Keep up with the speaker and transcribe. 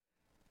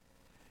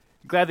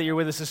Glad that you're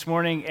with us this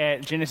morning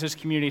at Genesis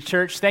Community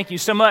Church. Thank you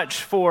so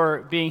much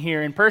for being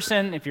here in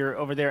person. If you're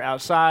over there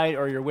outside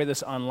or you're with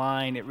us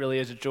online, it really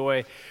is a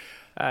joy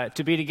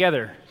to be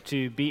together,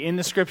 to be in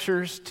the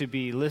Scriptures, to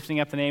be lifting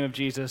up the name of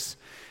Jesus.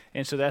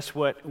 And so that's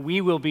what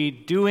we will be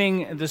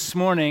doing this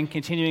morning,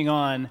 continuing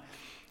on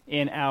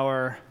in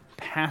our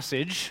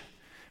passage,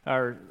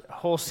 our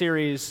whole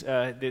series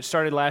that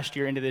started last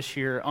year into this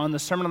year on the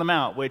Sermon on the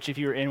Mount, which if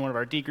you were in one of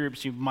our D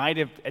groups, you might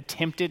have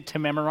attempted to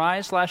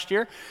memorize last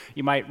year.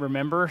 You might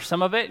remember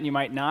some of it, and you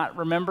might not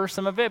remember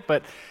some of it,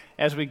 but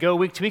as we go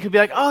week to week, you'll be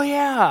like, oh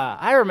yeah,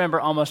 I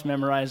remember almost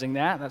memorizing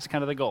that. That's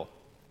kind of the goal.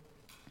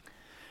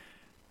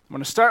 I'm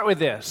going to start with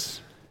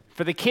this.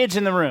 For the kids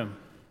in the room,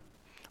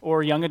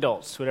 or young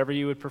adults, whatever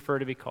you would prefer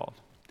to be called.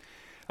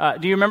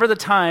 Do you remember the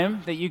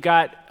time that you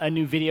got a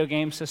new video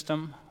game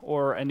system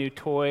or a new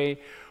toy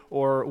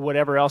or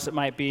whatever else it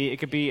might be? It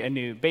could be a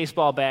new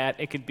baseball bat.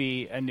 It could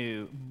be a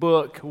new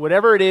book,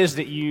 whatever it is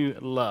that you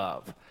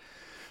love.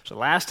 So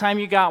last time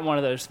you got one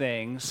of those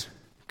things,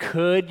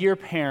 could your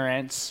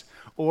parents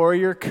or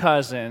your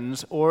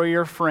cousins or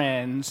your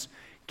friends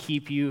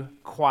keep you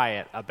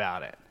quiet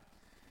about it?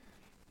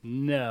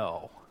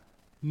 No.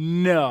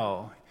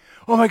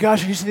 Oh my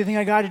gosh, did you see the thing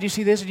I got? Did you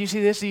see this? Did you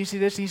see this? Did you see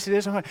this? Did you see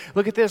this? Oh my,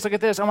 look at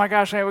this. Oh my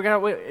gosh,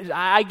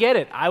 I get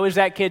it. I was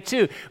that kid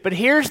too. But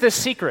here's the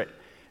secret.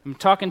 I'm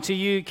talking to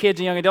you kids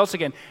and young adults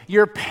again.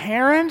 Your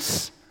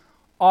parents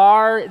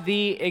are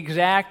the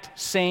exact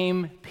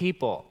same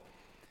people.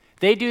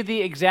 They do the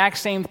exact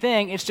same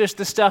thing. It's just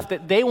the stuff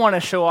that they want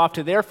to show off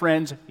to their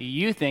friends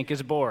you think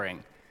is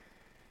boring.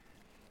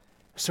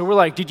 So we're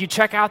like, did you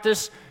check out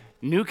this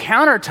new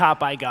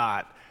countertop I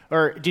got?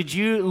 Or did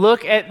you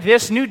look at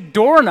this new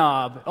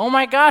doorknob? Oh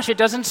my gosh, it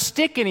doesn't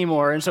stick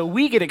anymore. And so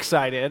we get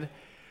excited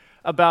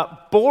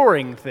about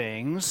boring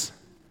things.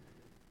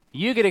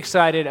 You get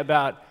excited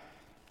about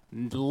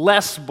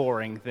less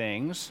boring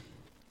things.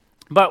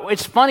 But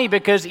it's funny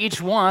because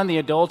each one, the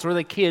adults or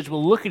the kids,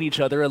 will look at each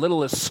other a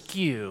little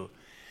askew.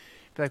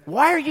 Be like,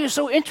 why are you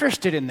so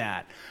interested in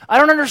that? I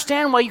don't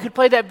understand why you could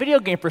play that video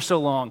game for so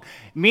long.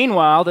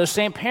 Meanwhile, those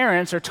same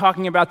parents are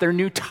talking about their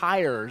new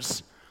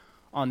tires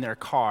on their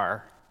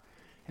car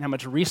and how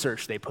much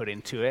research they put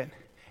into it,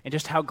 and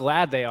just how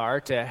glad they are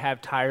to have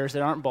tires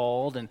that aren't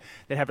bald and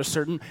that have a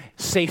certain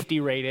safety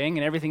rating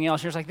and everything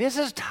else. You're just like, this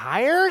is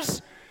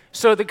tires?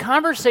 So the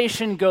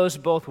conversation goes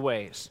both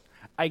ways.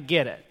 I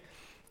get it.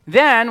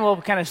 Then we'll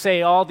kind of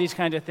say all these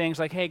kinds of things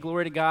like, hey,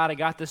 glory to God, I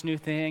got this new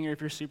thing. Or if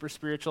you're super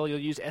spiritual, you'll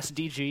use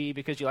SDG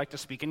because you like to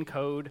speak in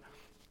code.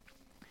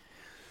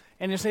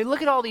 And you'll say,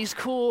 look at all these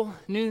cool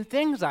new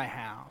things I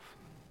have.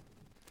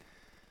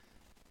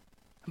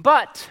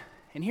 But,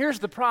 and here's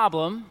the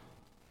problem,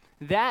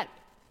 that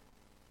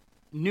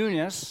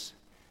newness,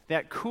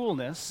 that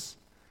coolness,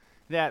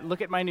 that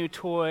look at my new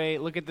toy,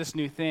 look at this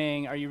new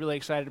thing, are you really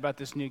excited about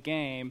this new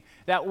game,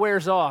 that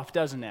wears off,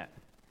 doesn't it?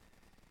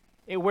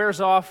 It wears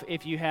off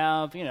if you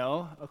have,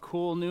 a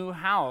cool new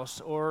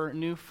house or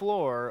new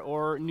floor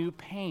or new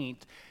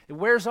paint. It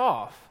wears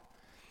off.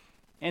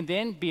 And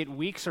then, be it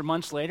weeks or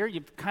months later,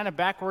 you're kind of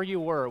back where you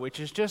were, which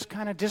is just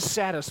kind of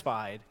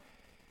dissatisfied,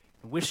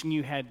 wishing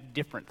you had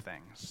different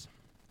things.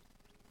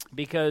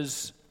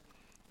 Because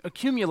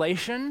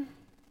accumulation,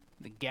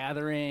 the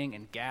gathering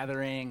and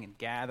gathering and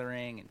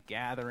gathering and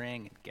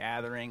gathering and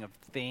gathering of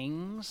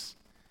things,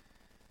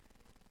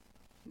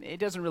 it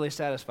doesn't really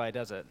satisfy,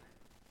 does it?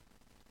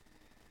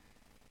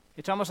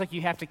 It's almost like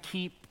you have to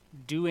keep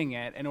doing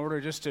it in order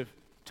just to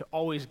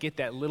always get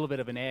that little bit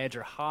of an edge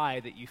or high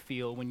that you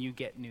feel when you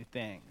get new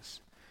things.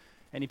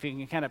 And if you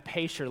can kind of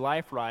pace your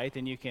life right,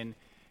 then you can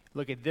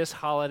look at this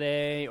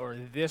holiday or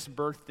this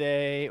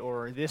birthday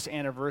or this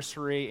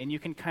anniversary, and you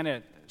can kind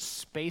of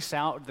space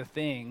out the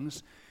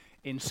things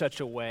in such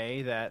a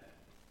way that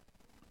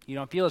you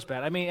don't feel as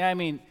bad. I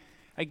mean,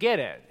 I get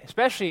it,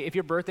 especially if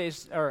your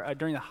birthdays are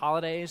during the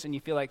holidays and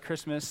you feel like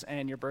Christmas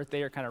and your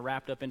birthday are kind of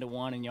wrapped up into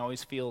one and you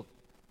always feel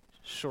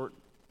short-changed.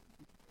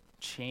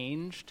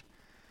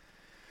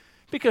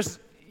 Because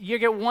you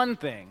get one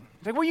thing.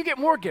 It's like, well, you get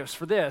more gifts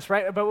for this,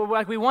 right? But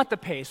like, we want the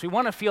pace. We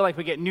want to feel like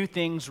we get new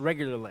things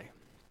regularly.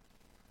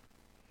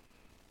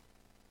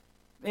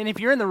 And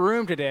if you're in the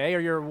room today or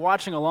you're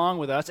watching along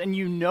with us and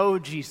you know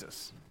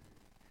Jesus,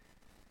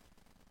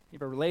 you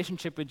have a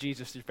relationship with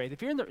Jesus through faith.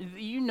 If you're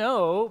you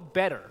know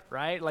better,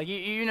 right? Like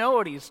you know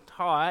what he's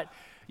taught.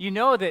 You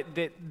know that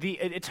the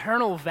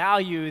eternal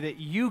value that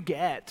you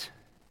get,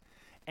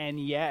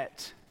 and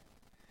yet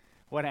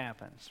what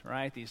happens,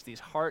 right? These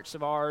hearts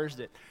of ours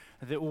that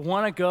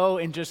want to go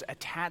and just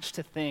attach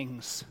to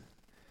things,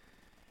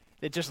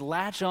 that just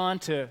latch on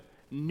to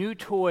new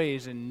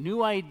toys and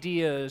new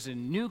ideas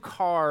and new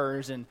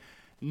cars and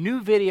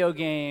new video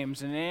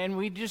games, and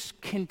we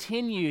just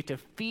continue to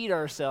feed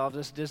ourselves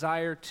this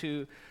desire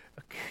to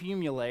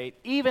accumulate,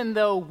 even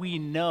though we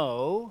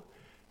know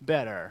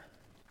better,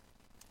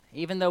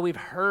 even though we've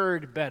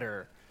heard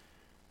better.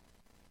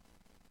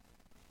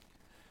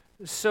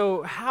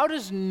 So how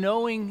does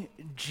knowing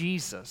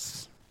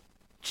Jesus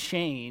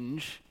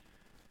change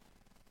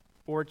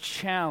or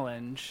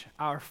challenge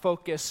our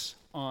focus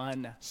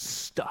on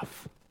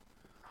stuff,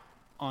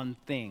 on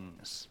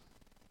things?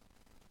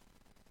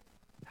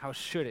 How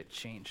should it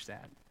change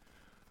that?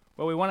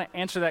 Well, we want to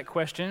answer that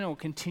question, and we'll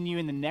continue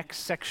in the next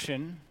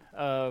section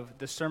of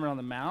the Sermon on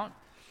the Mount.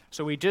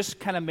 So we just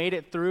kind of made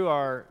it through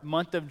our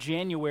month of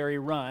January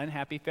run.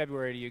 Happy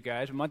February to you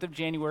guys. Month of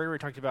January, we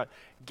talked about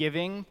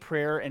giving,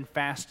 prayer, and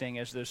fasting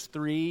as those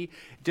three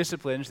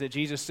disciplines that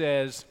Jesus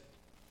says,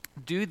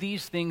 do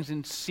these things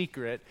in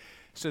secret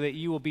so that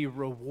you will be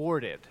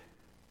rewarded.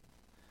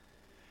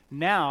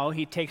 Now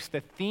he takes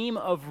the theme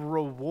of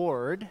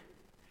reward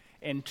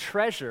and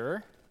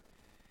treasure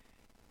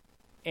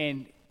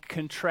and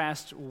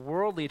contrasts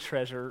worldly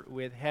treasure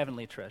with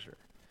heavenly treasure.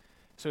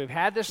 So we've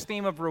had this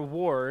theme of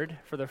reward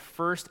for the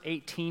first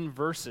 18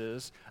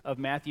 verses of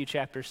Matthew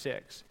chapter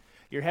 6.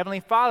 Your heavenly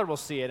Father will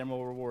see it and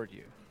will reward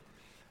you.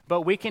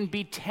 But we can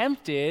be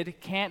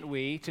tempted, can't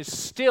we, to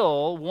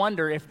still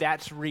wonder if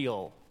that's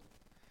real.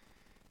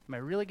 Am I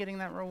really getting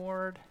that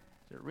reward?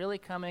 Is it really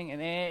coming?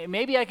 And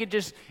maybe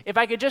if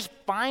I could just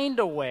find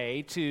a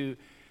way to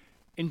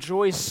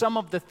enjoy some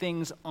of the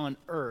things on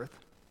earth,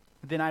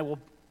 then I'll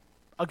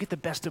get the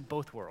best of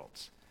both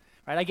worlds.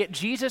 Right? I get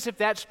Jesus if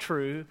that's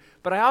true,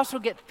 but I also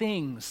get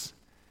things.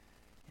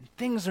 And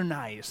things are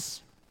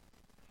nice.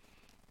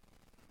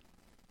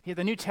 Yeah,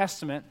 the New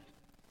Testament,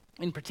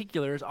 in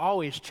particular, is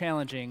always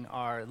challenging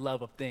our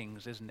love of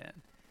things, isn't it?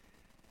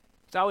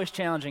 It's always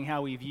challenging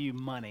how we view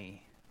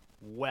money,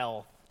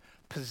 wealth,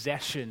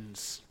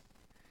 possessions.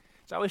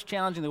 It's always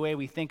challenging the way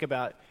we think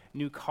about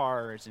new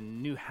cars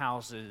and new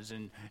houses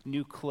and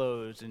new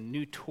clothes and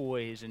new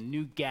toys and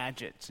new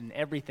gadgets and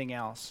everything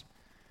else.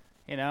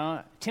 You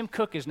know, Tim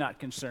Cook is not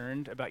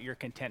concerned about your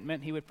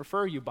contentment. He would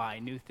prefer you buy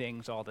new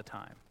things all the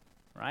time,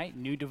 right?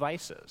 New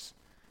devices.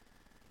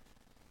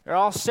 They're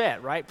all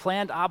set, right?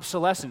 Planned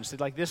obsolescence.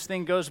 Like this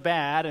thing goes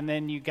bad and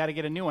then you got to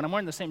get a new one. I'm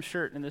wearing the same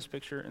shirt in this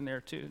picture in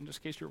there too, just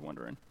in case you're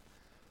wondering.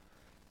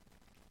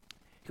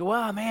 You go,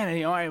 well,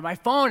 man, my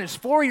phone is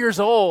 4 years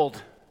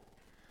old.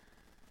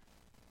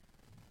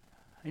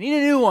 I need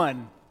a new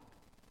one.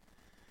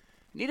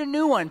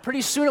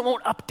 Pretty soon it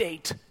won't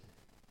update.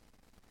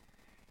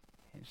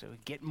 And so we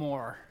get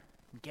more,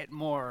 and get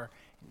more,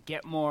 and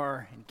get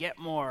more, and get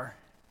more.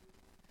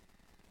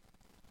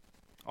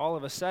 All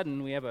of a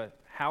sudden, we have a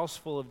house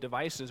full of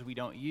devices we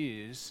don't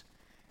use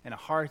and a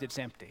heart that's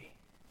empty.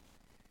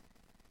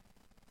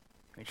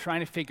 We're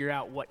trying to figure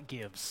out what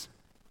gives.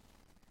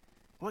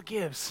 What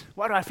gives?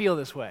 Why do I feel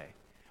this way?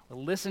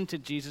 Well, listen to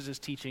Jesus'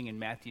 teaching in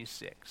Matthew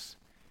 6.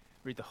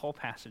 Read the whole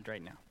passage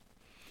right now.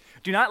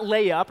 Do not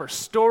lay up or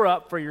store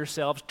up for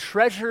yourselves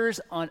treasures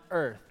on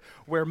earth,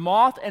 where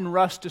moth and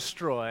rust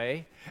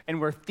destroy, and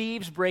where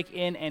thieves break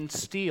in and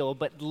steal,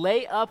 but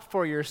lay up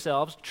for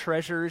yourselves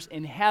treasures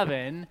in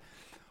heaven,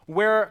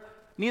 where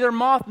neither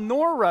moth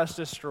nor rust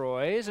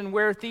destroys, and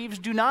where thieves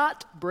do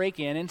not break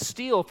in and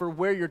steal, for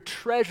where your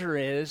treasure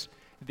is,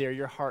 there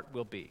your heart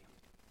will be.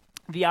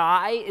 The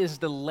eye is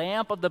the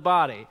lamp of the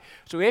body.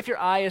 So if your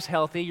eye is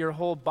healthy, your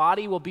whole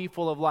body will be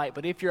full of light.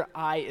 But if your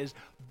eye is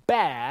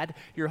bad,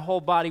 your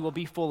whole body will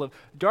be full of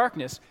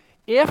darkness.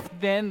 If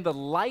then the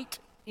light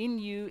in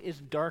you is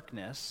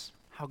darkness,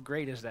 how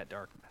great is that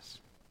darkness?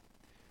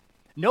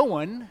 No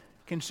one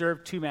can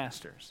serve two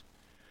masters.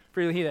 For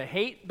you'll either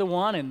hate the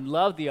one and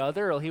love the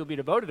other, or he will be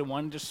devoted to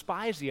one and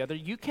despise the other.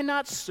 You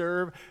cannot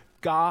serve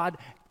God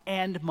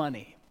and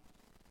money.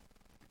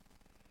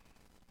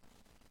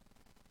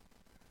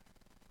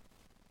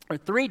 There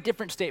are three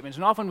different statements,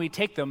 and often we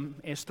take them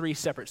as three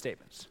separate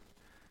statements.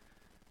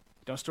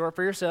 Don't store up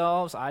for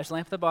yourselves, eyes,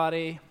 lamp of the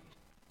body.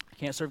 You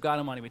can't serve God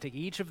and money. We take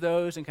each of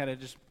those and kind of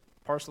just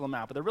parcel them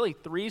out. But they're really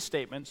three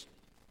statements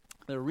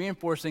that are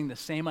reinforcing the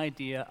same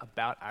idea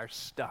about our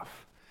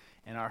stuff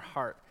and our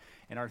heart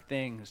and our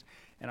things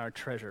and our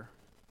treasure.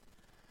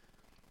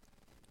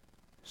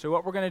 So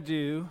what we're going to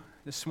do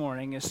this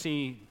morning is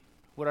see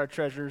what our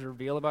treasures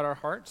reveal about our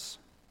hearts.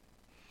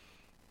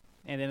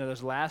 And then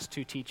those last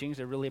two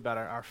teachings are really about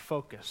our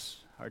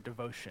focus, our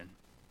devotion.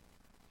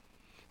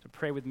 So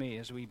pray with me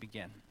as we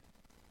begin.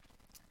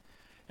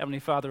 Heavenly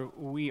Father,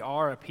 we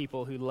are a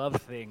people who love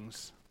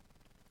things.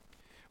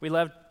 We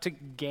love to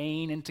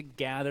gain and to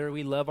gather.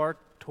 We love our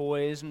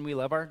toys and we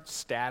love our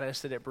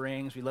status that it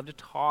brings. We love to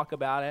talk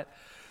about it.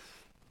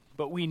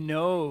 But we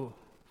know,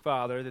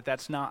 Father, that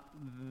that's not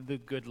the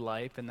good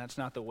life and that's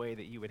not the way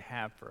that you would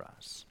have for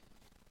us.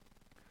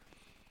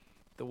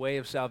 The way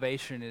of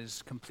salvation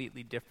is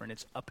completely different.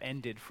 It's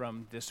upended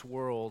from this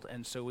world,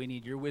 and so we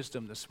need your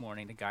wisdom this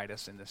morning to guide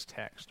us in this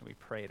text. We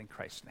pray it in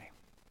Christ's name.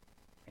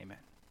 Amen.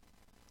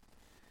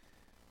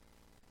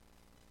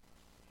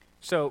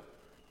 So,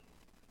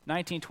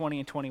 19, 20,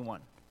 and 21.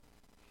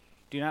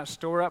 Do not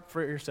store up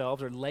for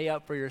yourselves or lay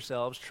up for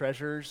yourselves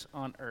treasures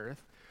on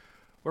earth,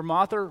 where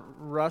moth or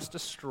rust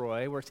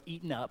destroy, where it's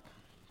eaten up,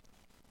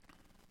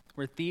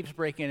 where thieves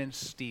break in and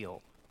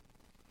steal.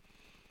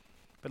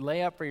 But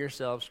lay up for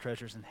yourselves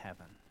treasures in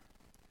heaven,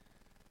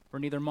 where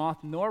neither moth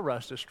nor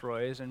rust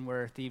destroys, and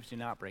where thieves do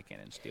not break in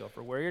and steal.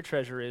 For where your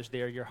treasure is,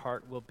 there your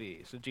heart will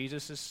be. So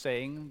Jesus is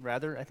saying,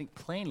 rather, I think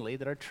plainly,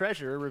 that our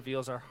treasure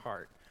reveals our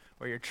heart.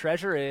 Where your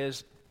treasure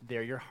is,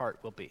 there your heart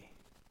will be.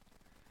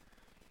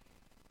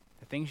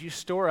 The things you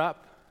store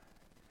up,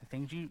 the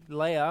things you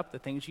lay up, the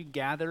things you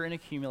gather and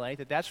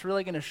accumulate, that's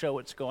really going to show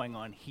what's going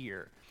on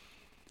here.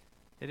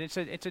 That it's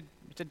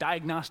a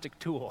diagnostic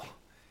tool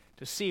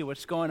to see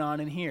what's going on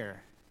in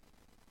here.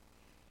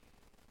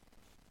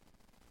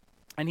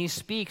 And he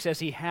speaks as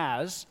he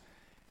has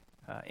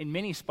in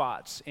many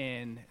spots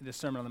in the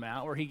Sermon on the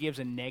Mount, where he gives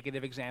a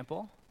negative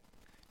example,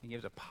 he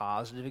gives a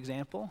positive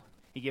example,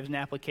 he gives an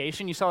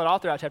application. You saw it all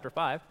throughout chapter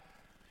 5.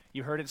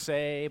 You heard it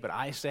say, but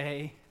I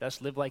say,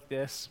 thus live like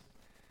this.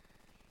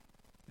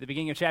 At the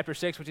beginning of chapter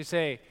 6, what'd he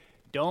say?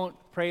 Don't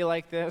pray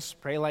like this,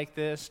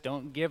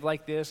 don't give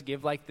like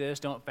this,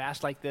 don't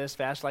fast like this.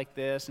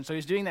 And so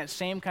he's doing that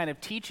same kind of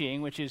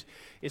teaching, which is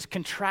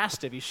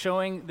contrastive. He's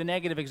showing the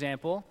negative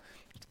example,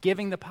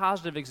 giving the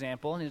positive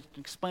example, and he's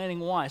explaining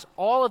why. So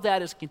all of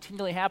that is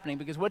continually happening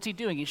because what's he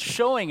doing? He's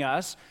showing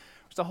us,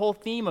 it's the whole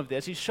theme of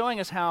this, he's showing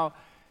us how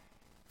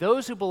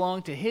those who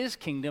belong to his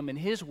kingdom and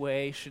his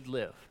way should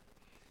live.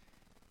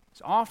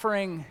 He's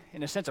offering,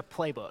 in a sense, a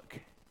playbook.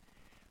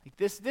 Like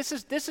this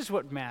is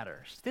what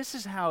matters. This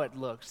is how it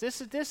looks.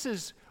 This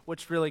is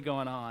what's really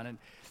going on. And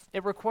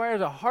it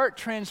requires a heart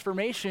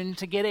transformation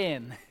to get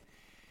in,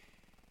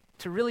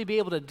 to really be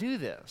able to do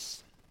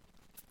this.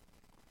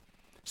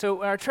 So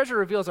when our treasure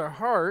reveals our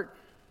heart,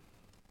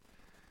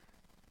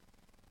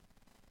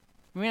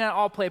 we may not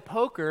all play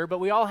poker, but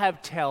we all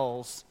have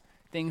tells,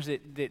 things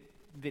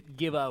that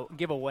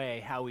give away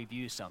how we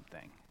view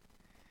something.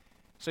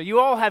 So you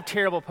all have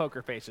terrible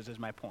poker faces, is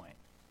my point.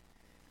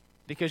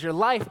 Because your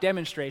life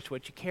demonstrates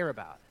what you care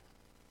about.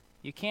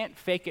 You can't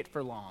fake it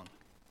for long.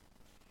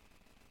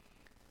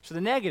 So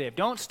the negative,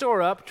 don't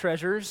store up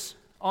treasures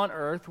on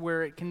earth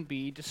where it can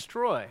be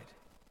destroyed.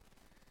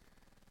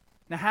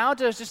 Now how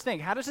does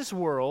this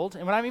world,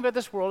 and what I mean by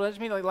this world, I just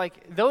mean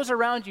like those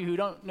around you who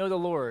don't know the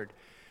Lord,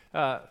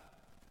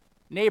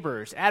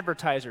 neighbors,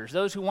 advertisers,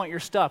 those who want your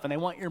stuff and they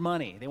want your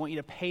money, they want you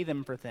to pay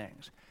them for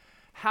things.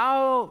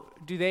 How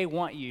do they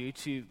want you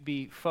to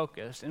be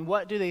focused, and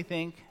what do they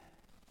think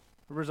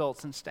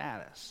results in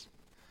status?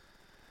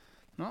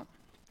 Well,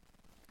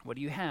 what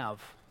do you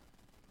have?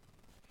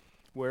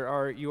 Where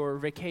are your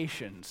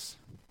vacations?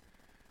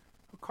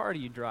 What car do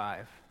you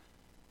drive?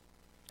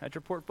 How'd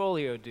your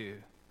portfolio do?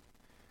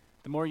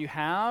 The more you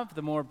have,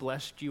 the more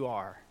blessed you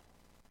are.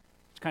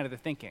 It's kind of the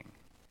thinking.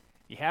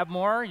 You have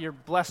more, you're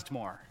blessed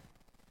more.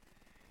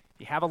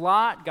 You have a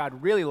lot,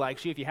 God really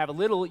likes you. If you have a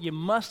little, you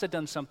must have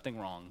done something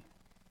wrong.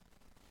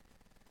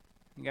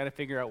 You got to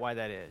figure out why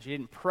that is. You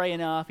didn't pray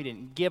enough, you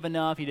didn't give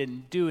enough, you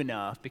didn't do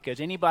enough,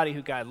 because anybody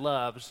who God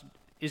loves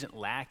isn't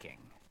lacking.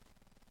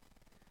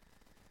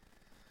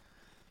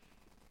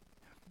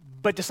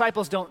 But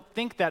disciples don't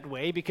think that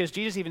way, because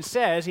Jesus even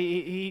says,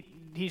 he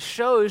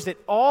shows that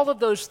all of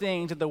those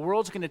things that the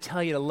world's going to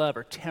tell you to love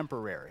are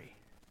temporary.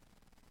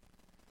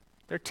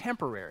 They're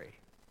temporary.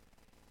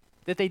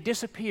 That they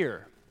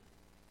disappear.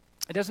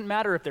 It doesn't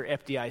matter if they're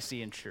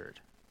FDIC insured.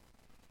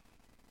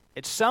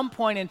 At some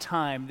point in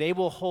time, they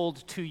will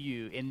hold to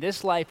you in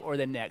this life or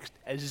the next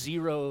as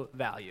zero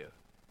value.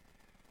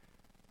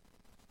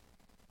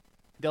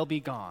 They'll be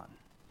gone.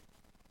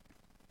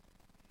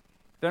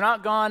 If they're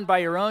not gone by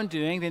your own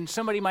doing, then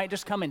somebody might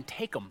just come and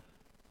take them.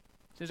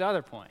 That's his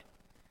other point.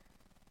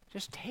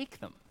 Just take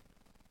them.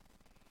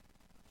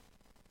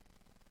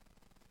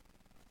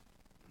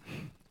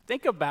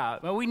 Think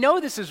about, well, we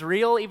know this is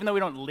real, even though we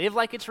don't live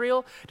like it's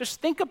real.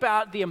 Just think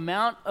about the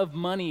amount of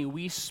money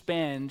we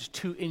spend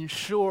to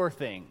insure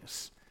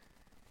things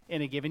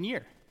in a given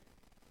year.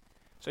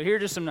 So here are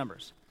just some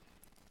numbers.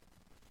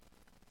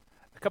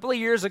 A couple of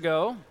years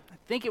ago, I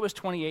think it was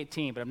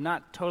 2018, but I'm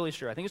not totally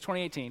sure. I think it's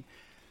 2018.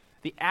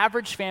 The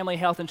average family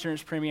health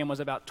insurance premium was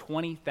about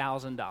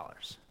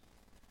 $20,000.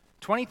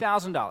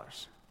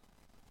 $20,000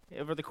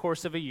 over the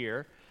course of a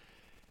year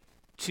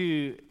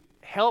to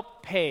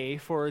help pay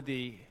for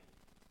the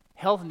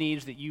health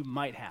needs that you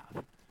might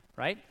have,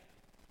 right?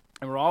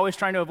 And we're always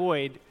trying to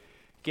avoid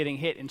getting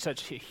hit in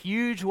such a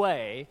huge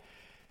way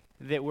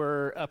that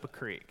we're up a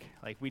creek.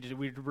 Like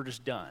we're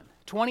just done.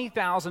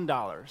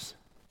 $20,000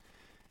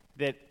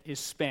 that is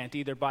spent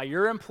either by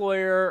your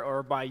employer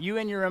or by you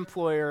and your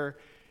employer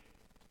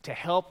to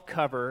help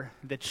cover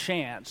the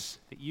chance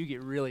that you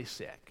get really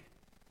sick.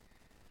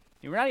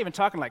 And we're not even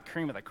talking like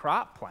cream of the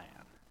crop plan,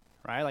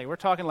 right? Like we're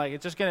talking like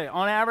it's just going to,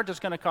 on average, it's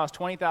going to cost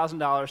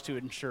 $20,000 to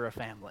insure a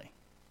family.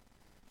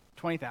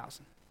 $20,000.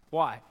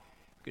 Why?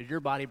 Because your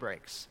body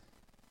breaks.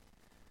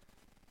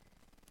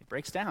 It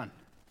breaks down.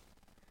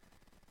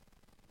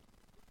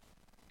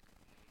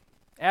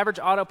 Average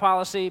auto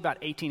policy, about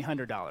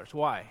 $1,800.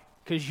 Why?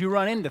 Because you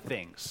run into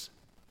things.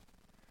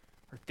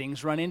 Or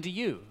things run into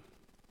you.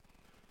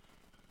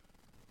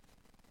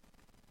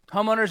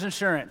 Homeowners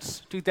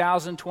insurance,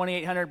 $2,000,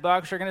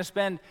 $2,800. You're going to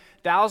spend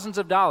thousands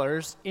of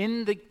dollars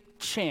in the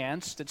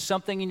chance that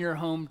something in your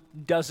home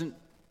doesn't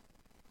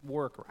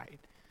work right.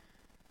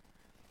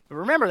 But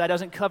remember, that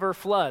doesn't cover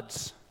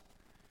floods,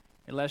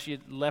 unless you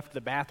left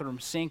the bathroom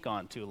sink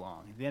on too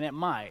long. Then it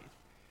might.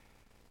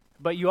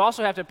 But you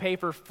also have to pay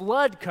for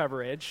flood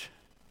coverage.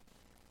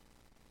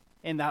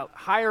 And the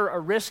higher a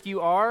risk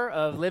you are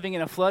of living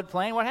in a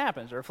floodplain, what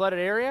happens? Or a flooded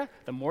area,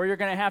 the more you're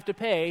going to have to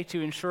pay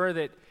to ensure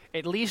that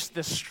at least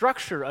the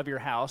structure of your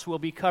house will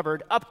be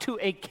covered up to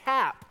a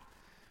cap,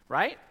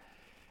 right?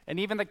 And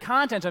even the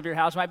contents of your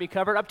house might be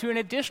covered up to an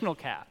additional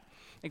cap.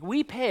 Like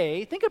we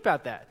pay, think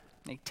about that,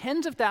 like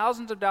tens of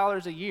thousands of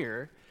dollars a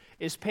year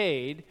is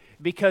paid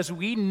because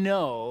we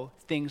know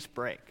things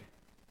break.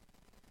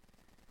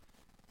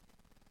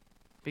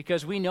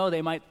 Because we know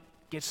they might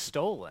get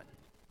stolen.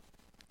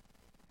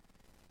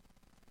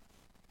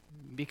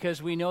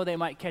 Because we know they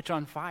might catch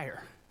on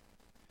fire.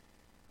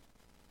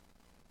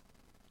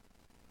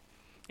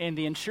 And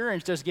the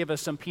insurance does give us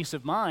some peace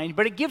of mind,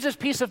 but it gives us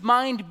peace of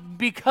mind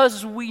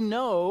because we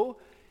know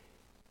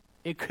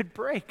it could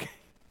break.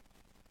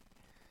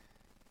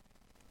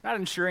 Not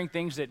insuring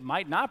things that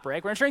might not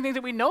break, we're insuring things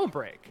that we know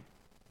break.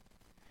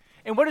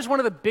 And what is one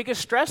of the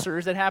biggest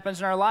stressors that happens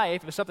in our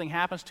life if something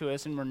happens to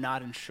us and we're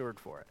not insured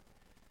for it?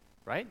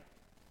 Right?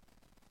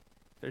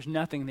 There's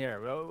nothing there.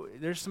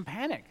 There's some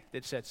panic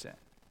that sets in.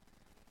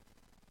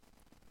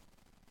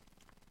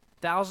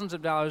 Thousands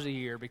of dollars a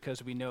year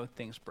because we know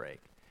things break.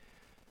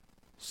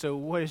 So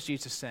what is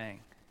Jesus saying?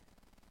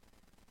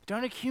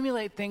 Don't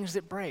accumulate things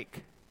that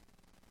break.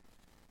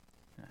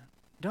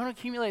 Don't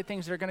accumulate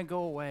things that are going to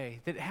go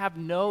away, that have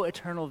no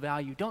eternal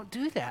value. Don't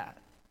do that.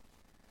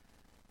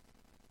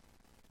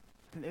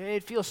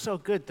 It feels so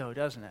good, though,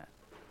 doesn't it?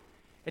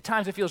 At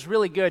times it feels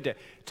really good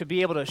to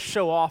be able to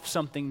show off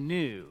something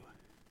new.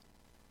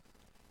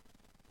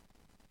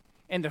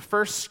 And the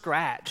first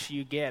scratch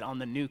you get on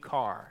the new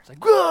car, it's like,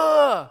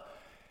 "Gah!"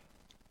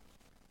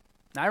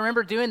 Now, I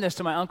remember doing this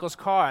to my uncle's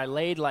car. I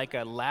laid like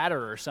a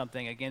ladder or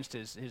something against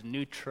his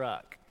new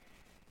truck.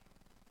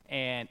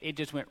 And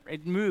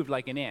it moved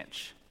like an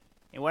inch.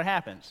 And what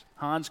happens?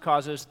 Hans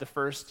causes the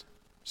first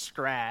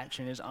scratch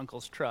in his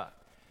uncle's truck.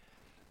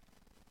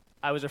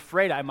 I was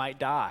afraid I might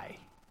die.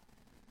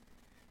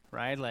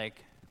 Right?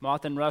 Like,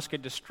 moth and rust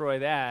could destroy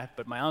that,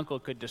 but my uncle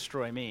could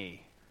destroy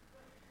me.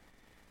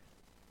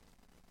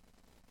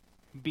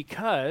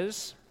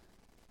 Because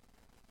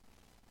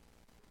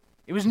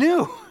it was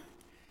new.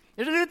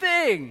 It's a new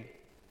thing.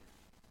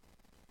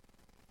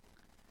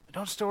 But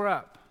don't store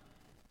up,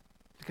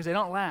 because they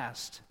don't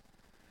last.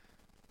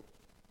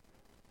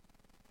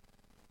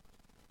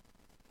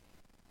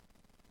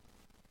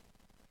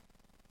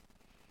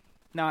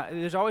 Now,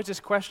 there's always this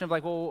question of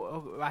like,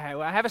 well, I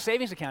have a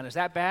savings account. Is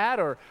that bad?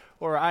 Or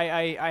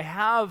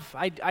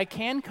I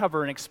can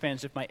cover an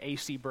expense if my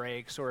AC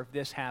breaks or if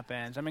this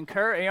happens.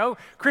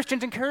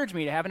 Christians encourage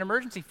me to have an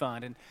emergency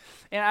fund.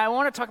 And I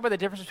want to talk about the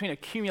difference between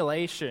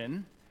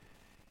accumulation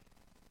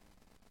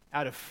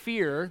out of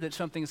fear that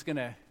something's going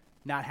to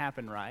not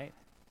happen right,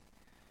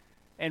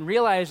 and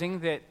realizing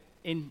that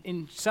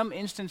in some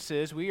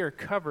instances we are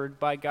covered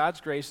by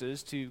God's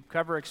graces to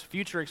cover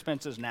future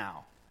expenses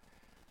now.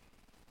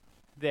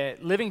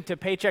 That living to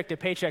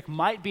paycheck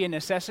might be a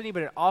necessity,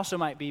 but it also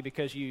might be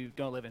because you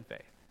don't live in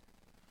faith.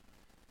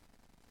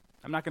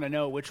 I'm not going to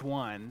know which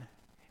one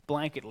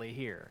blanketly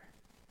here.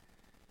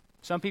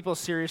 Some people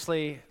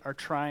seriously are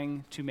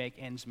trying to make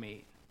ends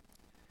meet.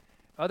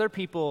 Other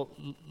people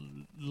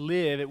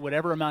live at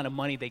whatever amount of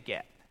money they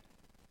get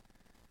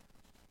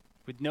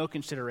with no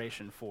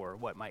consideration for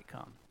what might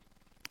come.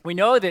 We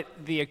know that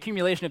the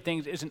accumulation of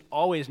things isn't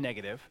always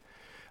negative.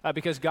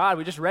 Because God,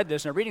 we just read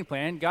this in our reading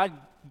plan, God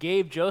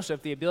gave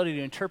Joseph the ability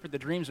to interpret the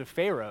dreams of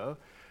Pharaoh.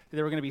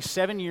 There were going to be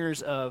 7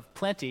 years of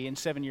plenty and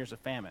 7 years of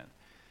famine.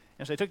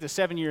 And so he took the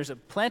 7 years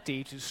of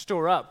plenty to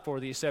store up for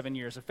these 7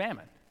 years of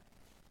famine.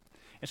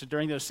 And so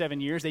during those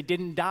 7 years, they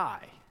didn't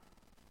die.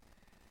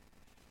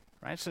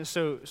 Right?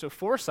 So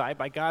foresight,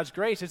 by God's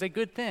grace, is a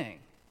good thing.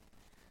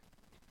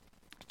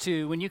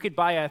 When you could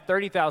buy a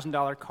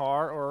 $30,000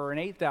 car or an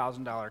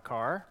 $8,000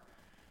 car,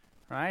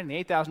 right? And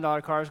the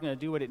 $8,000 car is going to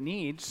do what it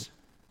needs.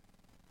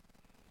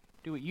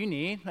 Do what you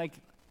need. Like,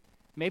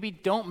 maybe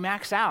don't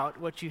max out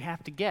what you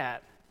have to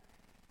get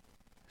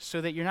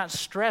so that you're not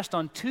stressed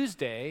on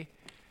Tuesday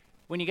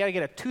when you got to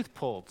get a tooth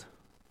pulled.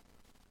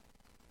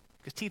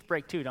 Because teeth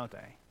break too, don't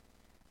they?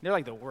 They're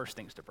like the worst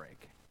things to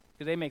break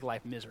because they make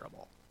life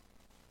miserable.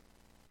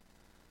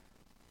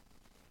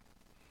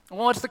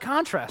 Well, what's the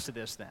contrast to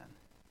this then?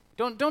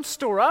 Don't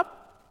store up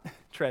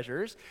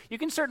treasures. You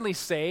can certainly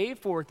save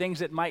for things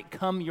that might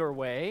come your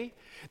way.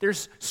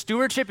 There's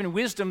stewardship and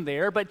wisdom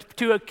there, but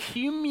to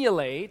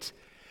accumulate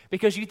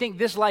because you think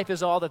this life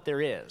is all that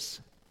there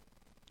is,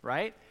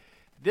 right?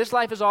 This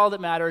life is all that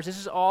matters. This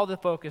is all the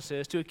focus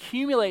is. To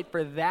accumulate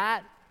for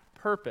that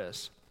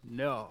purpose,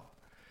 no.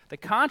 The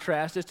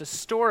contrast is to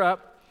store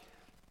up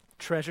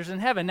treasures in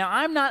heaven. Now,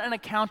 I'm not an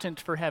accountant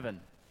for heaven,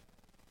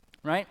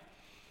 right?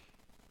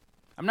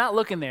 I'm not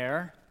looking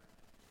there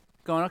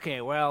going, okay,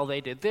 well, they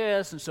did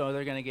this, and so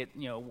they're going to get,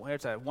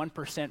 it's a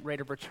 1%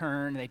 rate of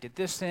return. They did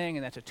this thing,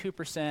 and that's a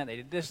 2%. They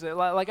did this.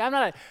 Like,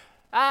 I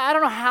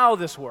don't know how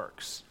this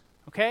works,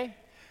 okay?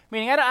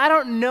 Meaning, I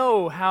don't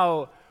know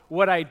how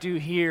what I do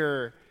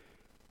here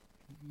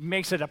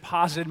makes a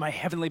deposit in my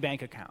heavenly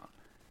bank account.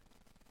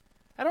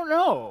 I don't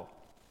know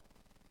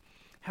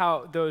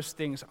how those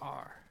things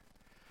are.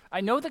 I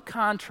know the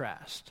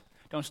contrast.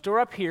 Don't store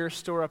up here,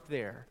 store up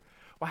there.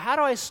 Well, how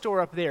do I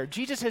store up there?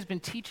 Jesus has been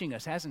teaching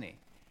us, hasn't he?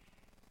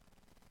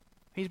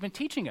 He's been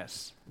teaching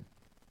us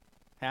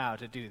how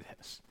to do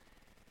this,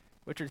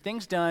 which are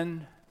things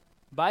done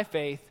by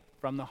faith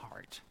from the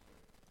heart.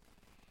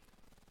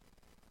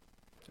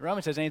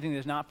 Romans says anything that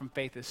is not from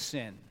faith is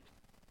sin.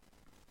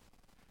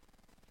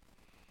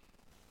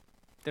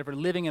 That we're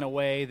living in a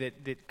way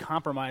that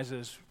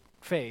compromises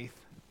faith,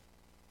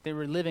 that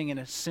we're living in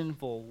a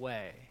sinful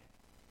way.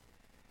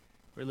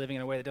 We're living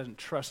in a way that doesn't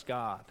trust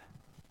God.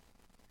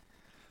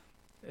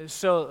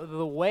 So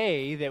the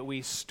way that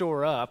we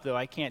store up, though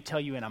I can't tell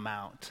you an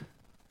amount,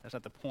 that's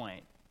not the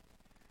point,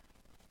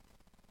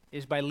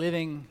 is by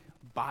living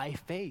by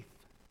faith.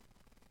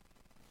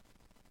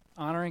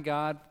 Honoring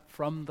God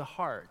from the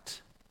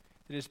heart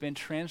that has been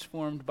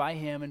transformed by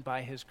Him and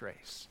by His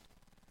grace.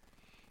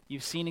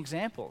 You've seen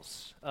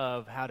examples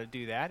of how to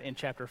do that in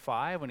chapter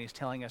 5 when he's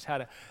telling us how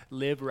to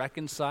live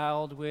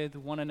reconciled with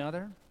one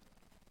another,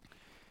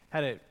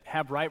 how to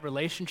have right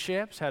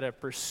relationships, how to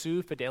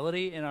pursue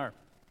fidelity in our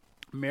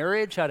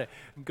marriage, how to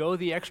go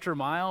the extra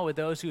mile with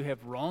those who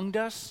have wronged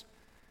us,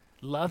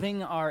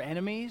 loving our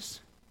enemies,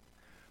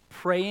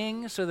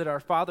 praying so that our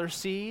Father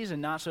sees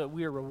and not so that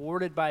we are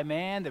rewarded by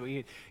man, that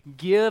we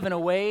give in a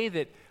way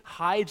that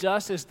hides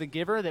us as the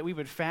giver, that we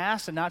would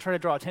fast and not try to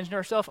draw attention to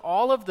ourselves.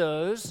 All of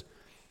those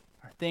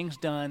are things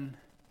done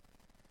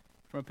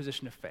from a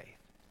position of faith.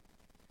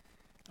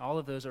 All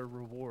of those are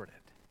rewarded.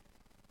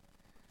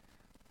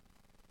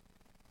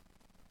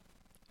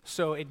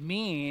 So it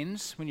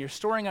means when you're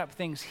storing up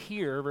things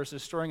here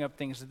versus storing up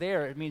things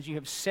there, it means you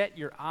have set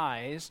your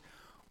eyes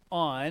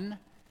on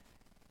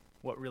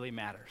what really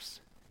matters.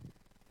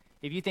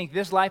 If you think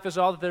this life is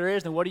all that there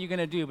is, then what are you going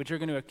to do? But you're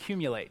going to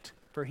accumulate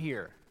for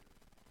here.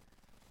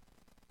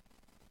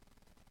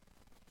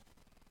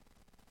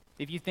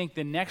 If you think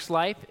the next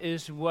life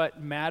is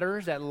what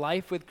matters, that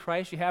life with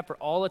Christ you have for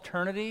all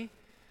eternity,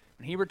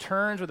 when He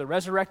returns with a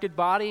resurrected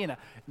body and a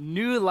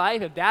new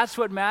life, if that's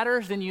what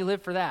matters, then you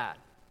live for that.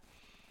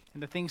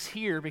 And the things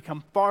here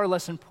become far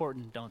less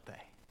important, don't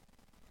they?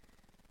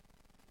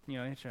 You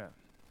know,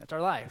 that's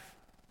our life.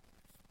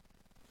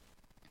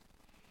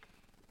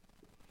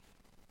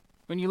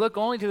 When you look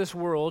only to this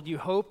world, you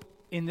hope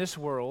in this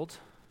world,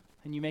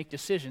 and you make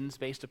decisions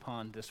based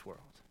upon this world.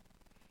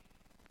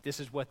 This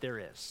is what there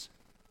is.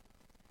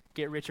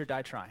 Get rich or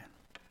die trying.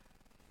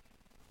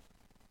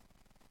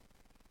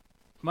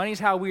 Money's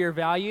how we are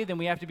valued, then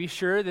we have to be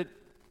sure that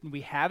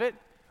we have it,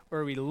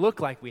 or we look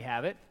like we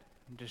have it,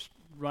 and just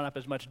run up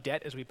as much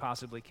debt as we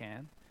possibly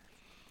can.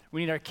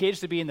 We need our kids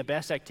to be in the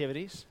best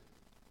activities,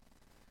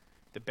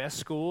 the best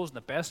schools, and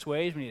the best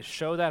ways. We need to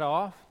show that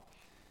off.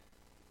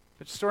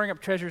 But storing up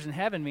treasures in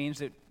heaven means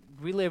that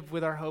we live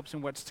with our hopes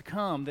in what's to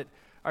come, that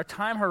our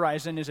time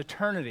horizon is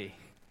eternity,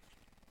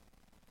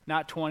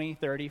 not 20,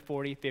 30,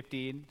 40,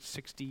 50,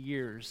 60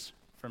 years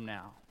from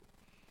now,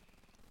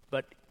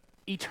 but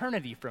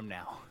eternity from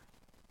now.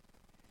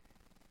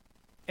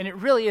 And it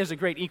really is a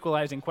great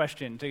equalizing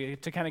question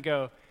to kind of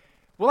go,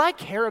 will I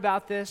care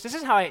about this? This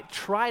is how I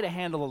try to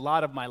handle a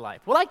lot of my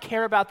life. Will I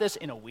care about this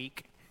in a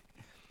week,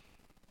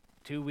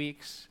 2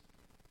 weeks,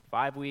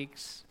 5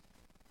 weeks,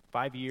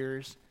 5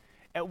 years?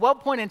 At what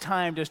point in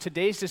time does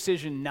today's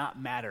decision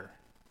not matter?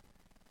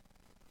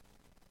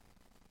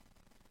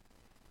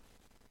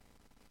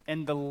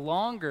 And the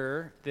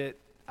longer that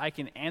I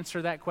can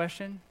answer that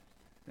question,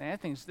 I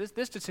think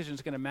this decision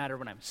is going to matter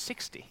when I'm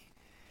 60.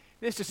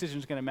 This decision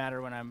is going to matter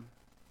when I'm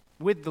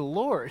with the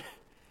Lord.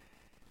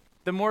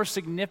 The more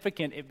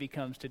significant it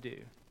becomes to do.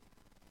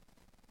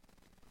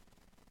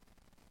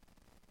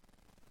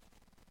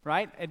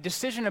 Right? A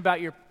decision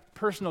about your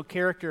personal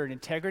character and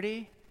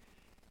integrity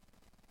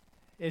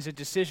is a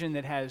decision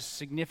that has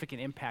significant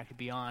impact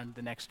beyond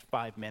the next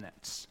 5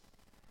 minutes.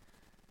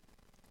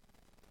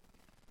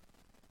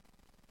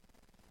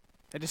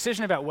 A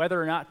decision about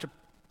whether or not to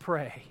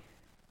pray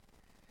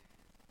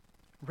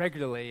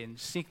regularly and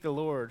seek the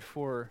Lord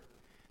for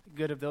the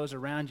good of those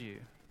around you,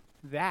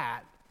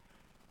 that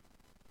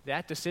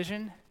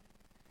decision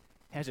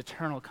has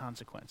eternal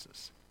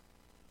consequences.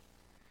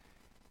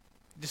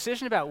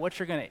 Decision about what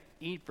you're going to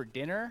eat for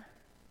dinner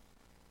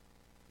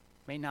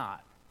may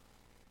not.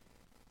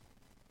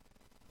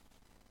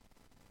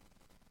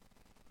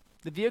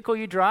 The vehicle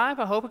you drive,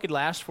 I hope it could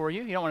last for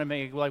you. You don't want to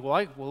make it like,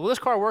 well, will this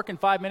car work in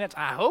 5 minutes?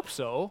 I hope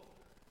so.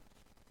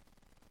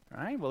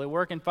 Right? Will it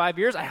work in 5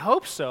 years? I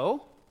hope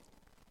so.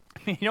 I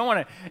mean, you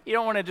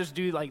don't want to just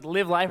do like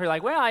live life. You're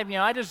like, well,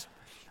 I just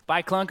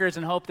buy clunkers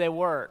and hope they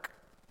work.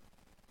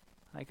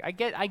 Like I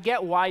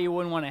get why you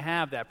wouldn't want to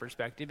have that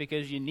perspective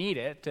because you need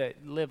it to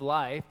live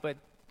life, but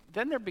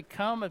then there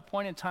become a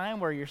point in time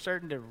where you're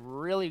starting to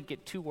really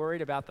get too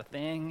worried about the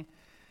thing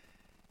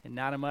and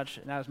not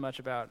as much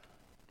about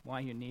why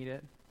you need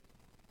it.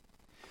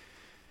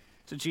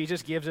 So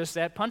Jesus gives us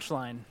that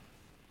punchline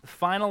the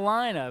final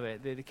line of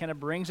it, that it kind of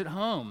brings it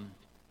home.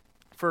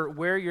 For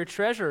where your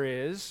treasure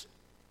is,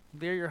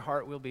 there your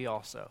heart will be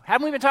also.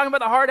 Haven't we been talking about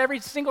the heart every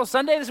single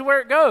Sunday? This is where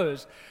it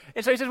goes.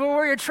 And so he says, well,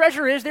 where your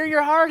treasure is, there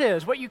your heart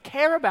is. What you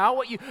care about,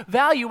 what you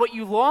value, what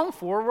you long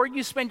for, where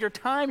you spend your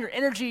time, your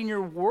energy, and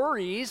your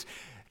worries,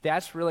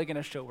 that's really going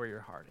to show where your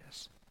heart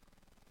is.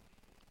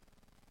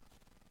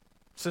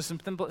 So some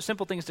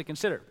simple things to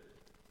consider.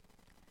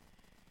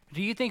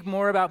 Do you think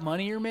more about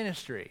money or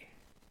ministry?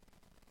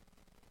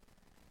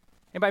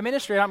 And by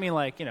ministry, I don't mean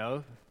like,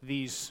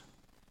 these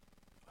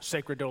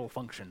sacerdotal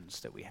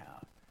functions that we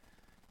have.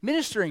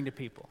 Ministering to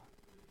people.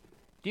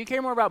 Do you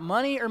care more about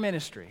money or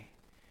ministry?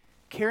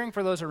 Caring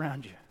for those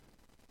around you.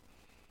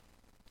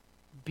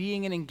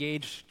 Being an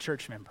engaged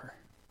church member.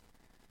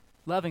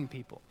 Loving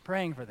people.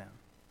 Praying for them.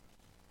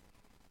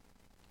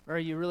 Or are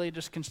you really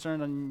just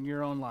concerned on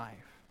your own life?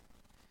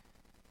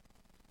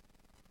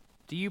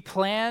 Do you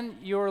plan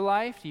your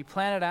life? Do you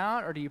plan it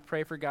out? Or do you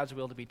pray for God's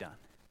will to be done?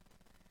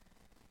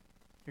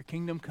 Your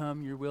kingdom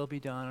come, your will be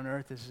done on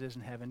earth as it is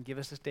in heaven. Give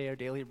us this day our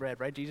daily bread,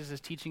 right? Jesus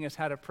is teaching us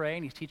how to pray,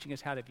 and he's teaching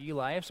us how to view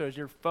life. So is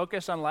your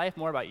focus on life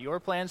more about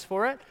your plans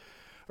for it,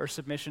 or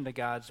submission to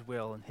God's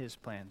will and his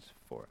plans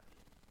for it?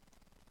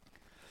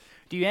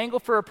 Do you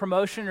angle for a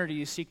promotion, or do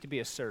you seek to be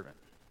a servant?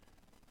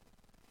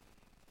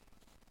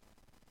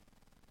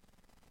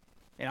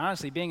 And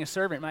honestly, being a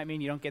servant might mean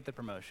you don't get the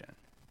promotion.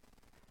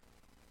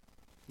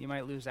 You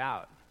might lose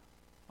out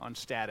on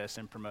status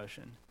and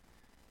promotion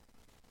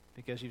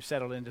because you've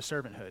settled into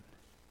servanthood.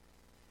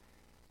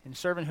 And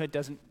servanthood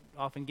doesn't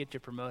often get you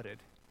promoted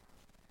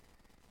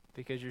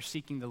because you're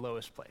seeking the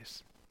lowest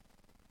place.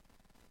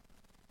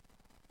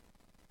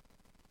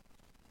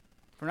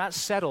 If we're not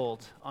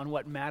settled on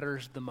what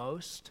matters the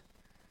most,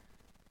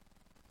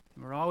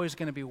 we're always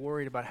going to be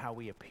worried about how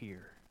we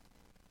appear.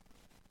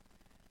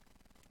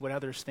 What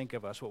others think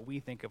of us, what we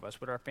think of us,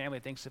 what our family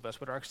thinks of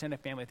us, what our extended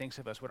family thinks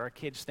of us, what our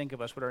kids think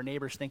of us, what our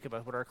neighbors think of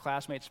us, what our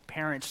classmates'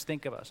 parents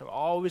think of us. We're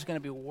always going to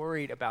be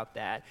worried about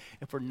that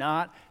if we're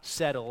not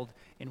settled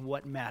in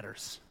what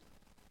matters.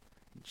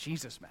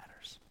 Jesus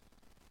matters.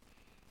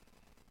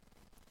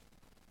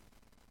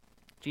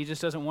 Jesus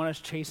doesn't want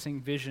us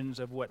chasing visions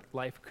of what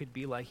life could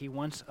be like. He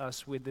wants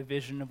us with the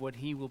vision of what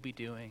he will be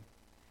doing.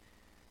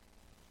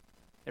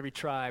 Every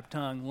tribe,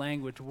 tongue,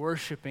 language,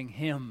 worshiping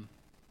him.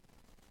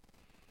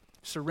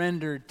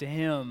 Surrendered to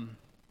him,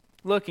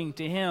 looking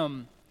to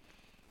him.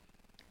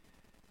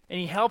 And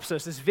he helps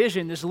us, this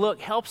vision, this look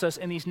helps us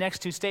in these next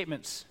two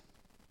statements.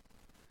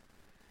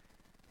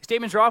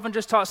 Statements are often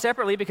just taught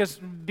separately because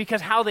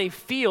how they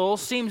feel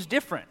seems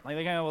different. Like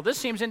they go, well, this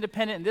seems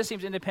independent and this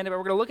seems independent, but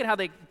we're going to look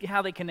at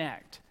how they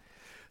connect.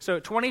 So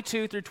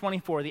 22 through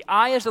 24, the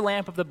eye is the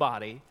lamp of the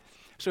body.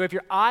 So if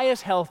your eye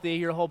is healthy,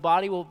 your whole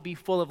body will be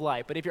full of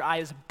light. But if your eye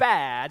is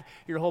bad,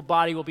 your whole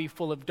body will be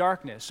full of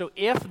darkness. So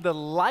if the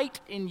light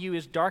in you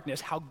is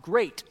darkness, how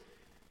great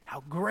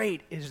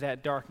is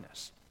that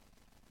darkness?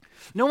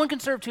 No one can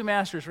serve two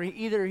masters, for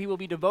either he will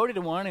be devoted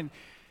to one and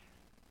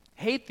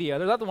hate the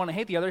other, love the one and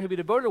hate the other, he'll be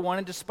devoted to one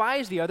and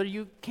despise the other.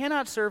 You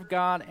cannot serve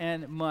God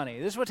and money.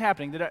 This is what's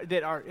happening,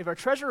 if our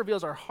treasure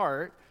reveals our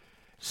heart,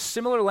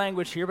 similar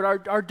language here,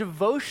 but our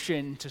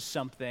devotion to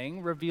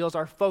something reveals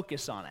our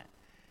focus on it.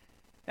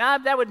 Now,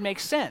 that would make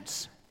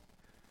sense,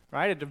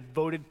 right? A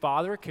devoted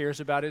father cares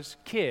about his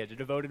kid. A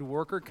devoted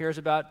worker cares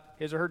about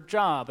his or her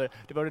job. A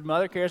devoted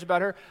mother cares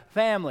about her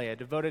family. A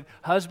devoted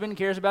husband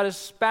cares about his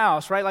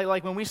spouse, right?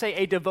 Like when we say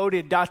a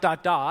devoted ...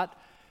 what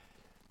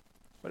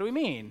do we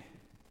mean?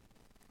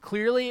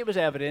 Clearly, it was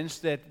evidence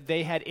that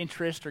they had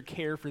interest or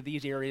care for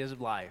these areas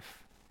of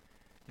life,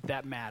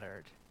 that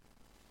mattered,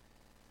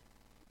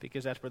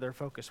 because that's where their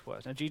focus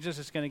was. Now, Jesus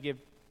is going to give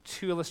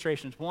two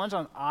illustrations. One's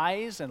on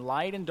eyes and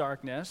light and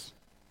darkness,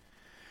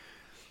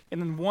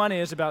 and then one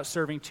is about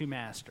serving two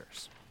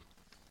masters.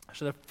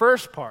 So the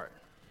first part,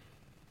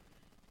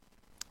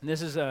 and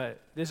this is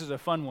a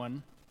fun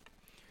one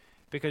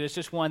because it's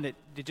just one that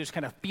just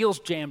kind of feels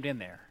jammed in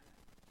there.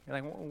 You're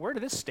like, well, where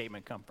did this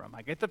statement come from?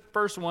 I get the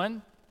first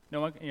one,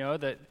 no one,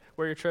 that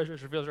where your treasure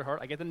is reveals your heart.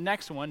 I get the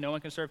next one, no one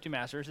can serve two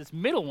masters. This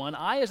middle one,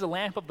 eye is the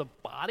lamp of the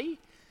body.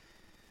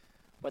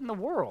 What in the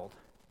world?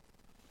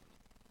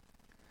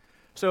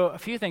 So a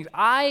few things.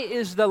 Eye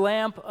is the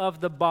lamp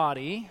of the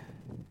body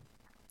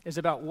is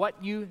about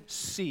what you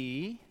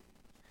see,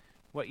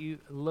 what you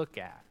look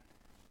at.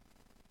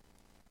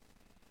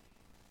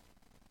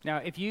 Now,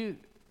 if you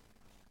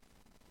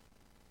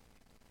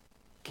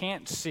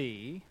can't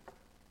see,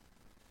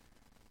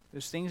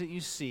 those things that you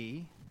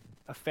see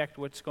affect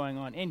what's going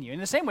on in you. In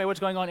the same way,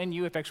 what's going on in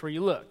you affects where you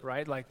look,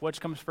 right? Like, what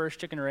comes first,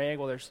 chicken or egg?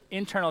 Well, there's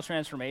internal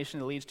transformation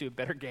that leads to a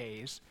better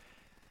gaze.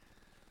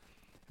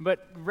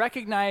 But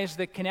recognize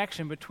the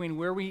connection between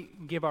where we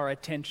give our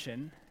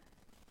attention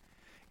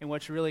and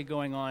what's really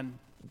going on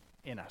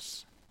in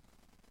us.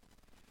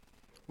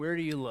 Where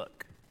do you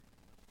look?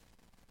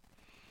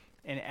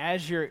 And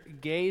as your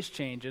gaze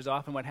changes,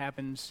 often what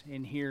happens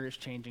in here is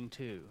changing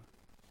too.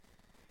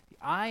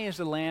 The eye is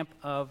the lamp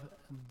of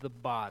the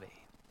body.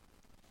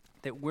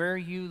 That where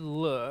you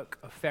look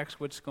affects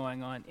what's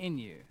going on in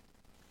you.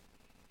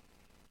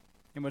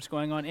 And what's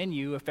going on in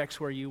you affects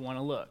where you want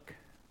to look.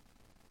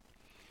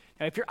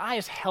 Now, if your eye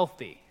is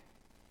healthy,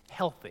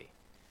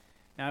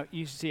 now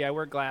you see I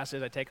wear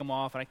glasses, I take them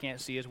off, and I can't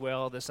see as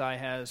well. This eye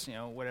has,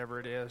 whatever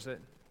it is,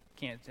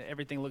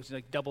 everything looks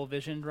like double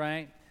visioned,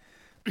 right?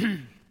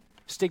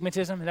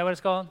 Stigmatism, is that what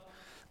it's called?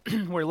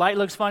 Where light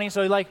looks funny.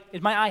 So,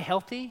 is my eye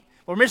healthy?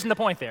 We're missing the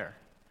point there,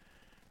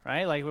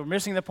 right? We're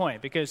missing the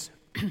point because,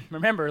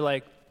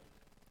 remember,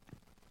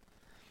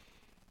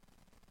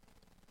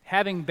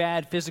 having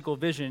bad physical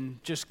vision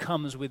just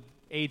comes with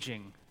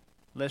aging,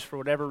 unless for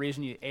whatever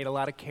reason you ate a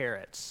lot of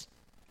carrots.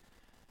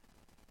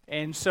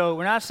 And so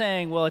we're not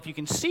saying, well, if you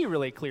can see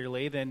really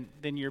clearly, then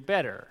you're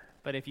better.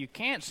 But if you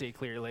can't see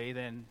clearly,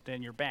 then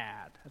you're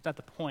bad. That's not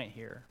the point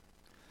here.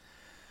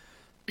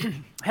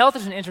 Health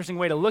is an interesting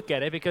way to look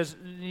at it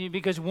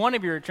because one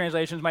of your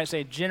translations might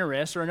say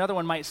generous, or another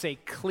one might say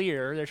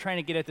clear. They're trying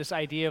to get at this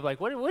idea of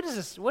what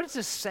is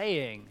this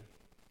saying?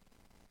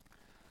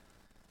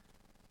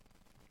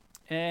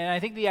 And I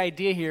think the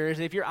idea here is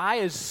if your eye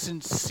is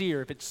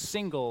sincere, if it's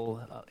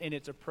single in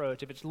its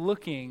approach, if it's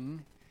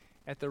looking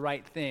at the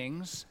right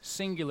things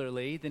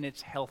singularly, then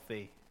it's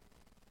healthy.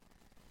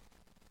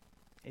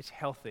 It's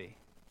healthy.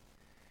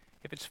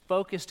 If it's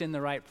focused in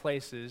the right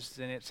places,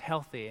 then it's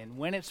healthy. And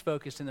when it's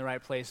focused in the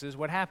right places,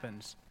 what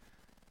happens?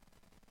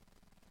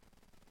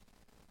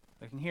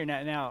 Looking here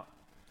now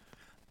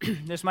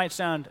this might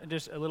sound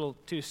just a little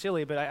too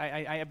silly, but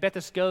I bet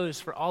this goes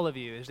for all of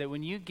you, is that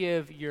when you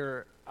give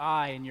your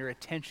eye and your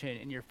attention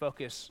and your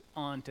focus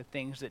on to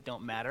things that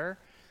don't matter,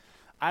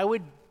 I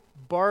would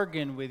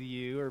bargain with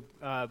you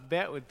or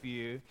bet with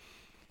you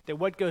that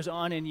what goes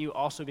on in you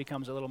also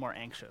becomes a little more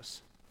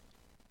anxious.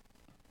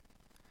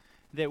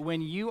 That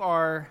when you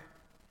are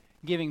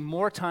giving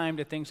more time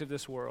to things of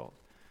this world,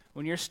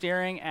 when you're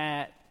staring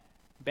at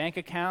bank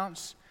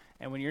accounts,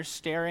 and when you're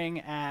staring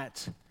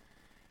at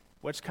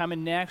what's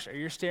coming next, or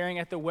you're staring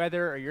at the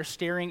weather, or you're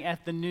staring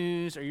at the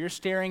news, or you're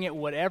staring at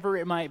whatever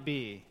it might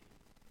be,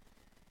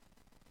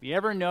 have you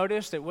ever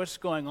noticed that what's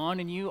going on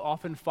in you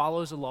often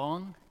follows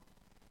along?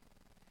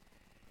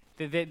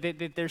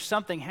 That there's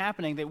something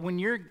happening, that when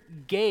your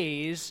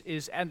gaze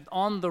is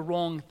on the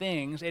wrong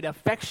things, it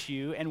affects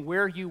you and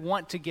where you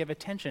want to give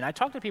attention. I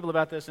talk to people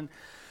about this, and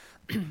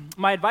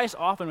my advice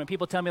often when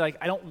people tell me,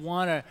 I don't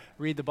want to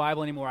read the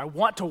Bible anymore, I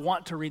want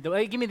to read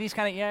they give me these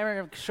kind of, I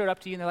remember showed up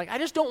to you, and they're like, I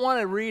just don't want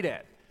to read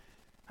it.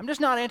 I'm just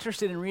not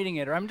interested in reading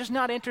it, or I'm just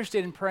not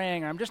interested in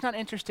praying, or I'm just not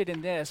interested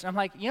in this. And I'm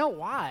like, you know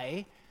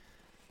why?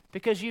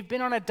 Because you've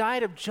been on a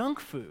diet of junk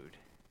food.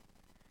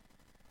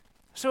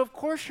 So of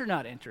course you're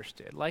not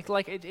interested.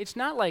 It's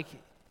not like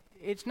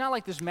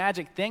this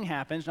magic thing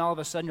happens and all of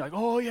a sudden you're like,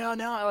 oh yeah,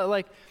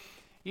 now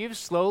you've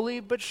slowly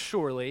but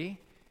surely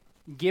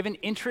given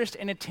interest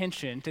and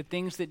attention to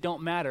things that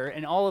don't matter,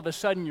 and all of a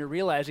sudden you're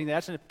realizing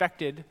that's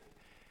affected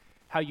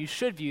how you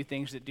should view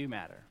things that do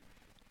matter.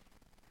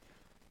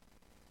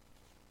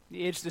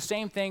 It's the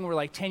same thing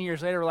where 10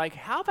 years later, we're like,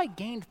 how have I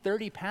gained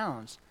 30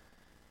 pounds?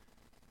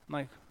 I'm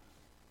like,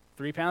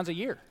 3 pounds a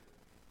year.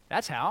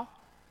 That's how.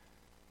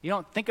 You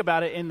don't think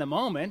about it in the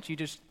moment. You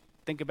just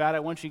think about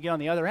it once you get on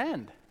the other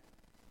end.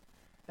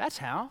 That's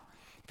how.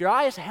 If your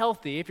eye is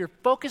healthy, if you're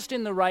focused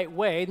in the right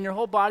way, then your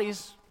whole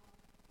body's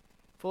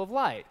full of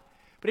light.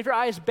 But if your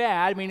eye is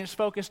bad, it's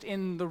focused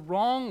in the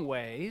wrong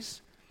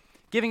ways,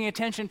 giving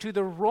attention to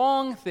the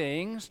wrong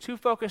things, too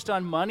focused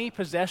on money,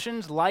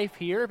 possessions, life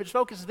here. If it's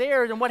focused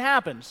there, then what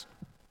happens?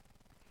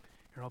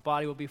 Your whole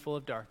body will be full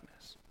of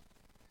darkness.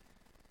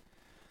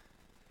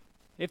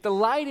 If the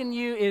light in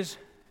you is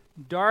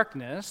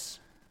darkness,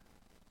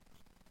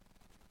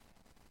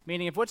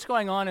 meaning if what's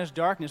going on is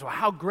darkness, well,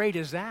 how great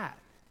is that?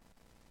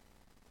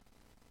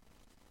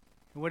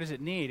 What does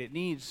it need? It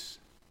needs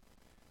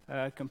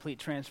a complete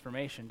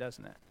transformation,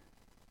 doesn't it?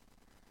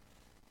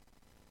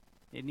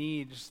 It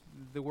needs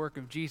the work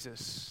of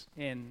Jesus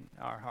in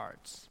our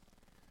hearts.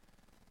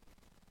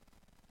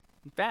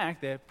 In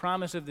fact, the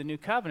promise of the new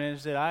covenant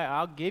is that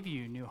I'll give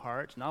you new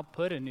hearts, and I'll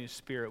put a new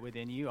spirit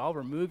within you. I'll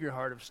remove your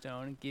heart of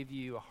stone and give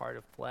you a heart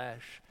of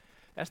flesh.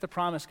 That's the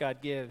promise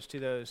God gives to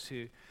those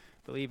who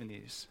believe in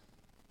these.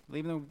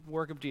 Believe in the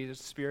work of Jesus.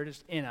 The Spirit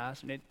is in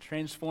us, and it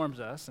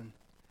transforms us. And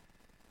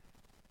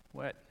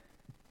what?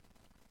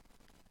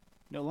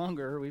 No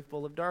longer are we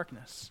full of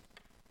darkness.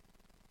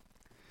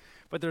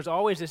 But there's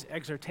always this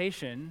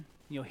exhortation,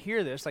 you'll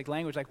hear this,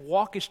 language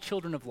walk as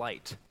children of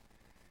light.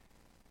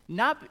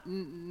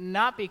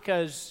 Not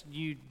because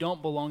you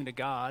don't belong to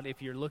God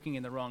if you're looking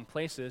in the wrong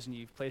places and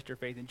you've placed your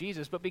faith in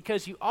Jesus, but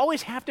because you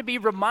always have to be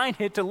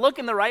reminded to look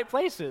in the right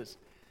places.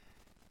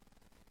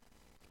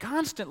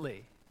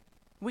 Constantly.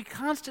 We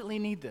constantly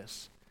need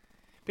this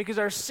because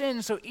our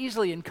sin so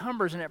easily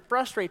encumbers and it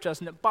frustrates us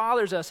and it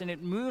bothers us and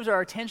it moves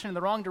our attention in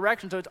the wrong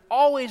direction. So it's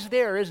always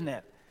there, isn't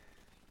it?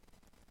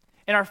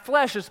 And our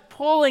flesh is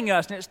pulling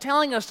us and it's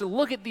telling us to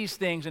look at these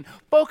things and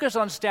focus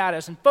on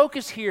status and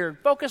focus here and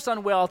focus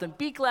on wealth and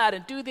be glad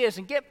and do this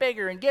and get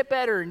bigger and get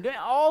better and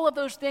all of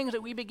those things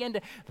that we begin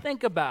to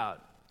think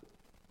about.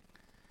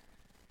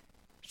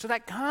 So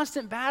that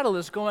constant battle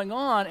is going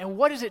on, and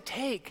what does it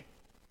take?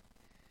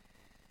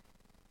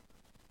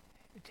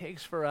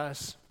 takes for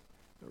us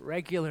the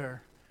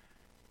regular,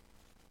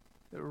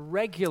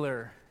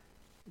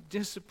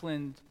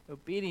 disciplined,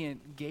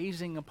 obedient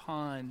gazing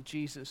upon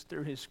Jesus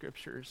through his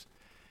scriptures,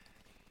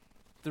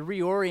 the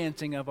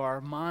reorienting of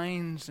our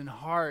minds and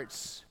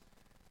hearts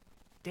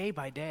day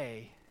by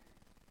day.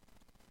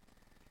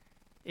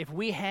 If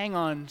we hang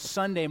on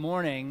Sunday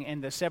morning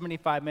and the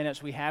 75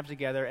 minutes we have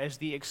together as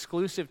the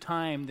exclusive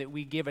time that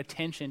we give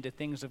attention to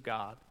things of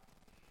God,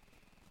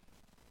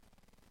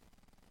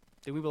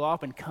 that we will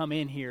often come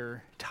in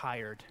here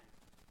tired,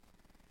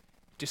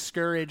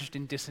 discouraged,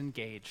 and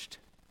disengaged.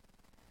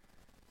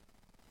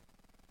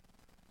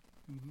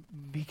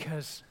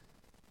 Because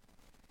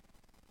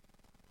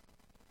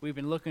we've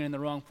been looking in the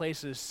wrong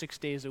places 6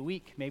 days a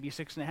week, maybe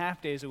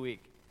 6.5 days a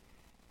week.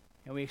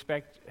 And we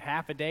expect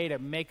half a day to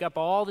make up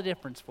all the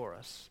difference for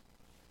us.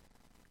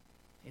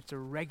 It's a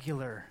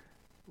regular,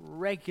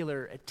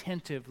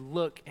 attentive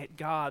look at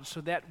God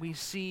so that we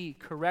see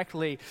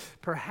correctly.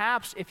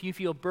 Perhaps if you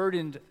feel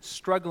burdened,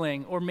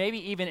 struggling, or maybe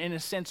even in a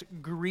sense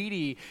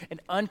greedy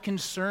and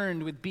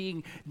unconcerned with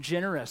being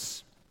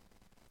generous,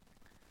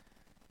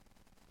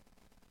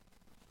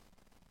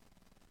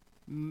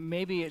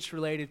 maybe it's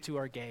related to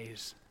our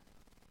gaze.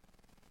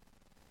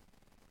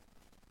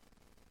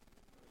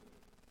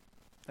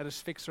 Let us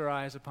fix our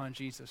eyes upon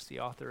Jesus, the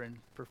author and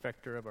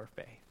perfecter of our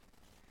faith.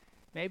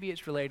 Maybe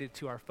it's related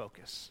to our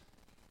focus.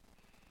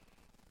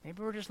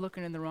 Maybe we're just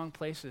looking in the wrong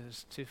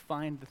places to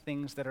find the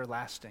things that are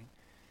lasting.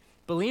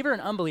 Believer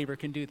and unbeliever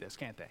can do this,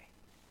 can't they?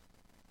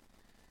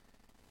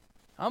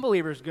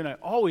 Unbeliever is going to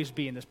always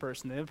be in this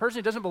person. The person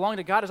who doesn't belong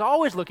to God is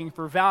always looking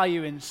for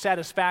value and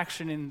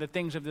satisfaction in the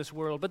things of this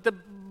world. But the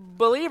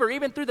believer,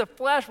 even through the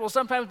flesh, will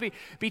sometimes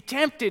be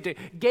tempted to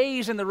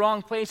gaze in the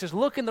wrong places,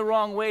 look in the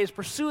wrong ways,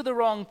 pursue the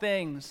wrong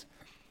things.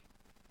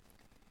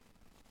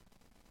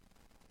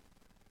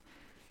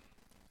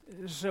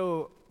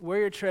 So where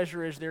your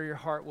treasure is, there your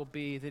heart will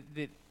be.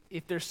 That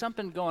if there's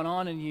something going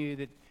on in you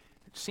that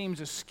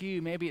seems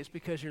askew, maybe it's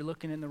because you're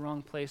looking in the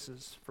wrong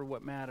places for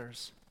what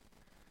matters.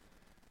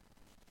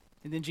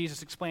 And then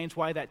Jesus explains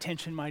why that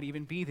tension might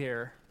even be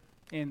there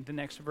in the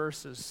next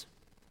verses.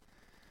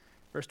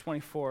 Verse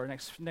 24,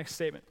 next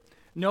statement.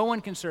 No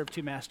one can serve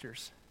two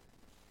masters,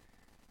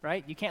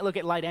 right? You can't look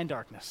at light and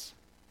darkness.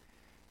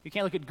 You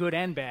can't look at good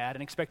and bad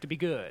and expect to be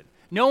good.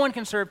 No one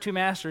can serve two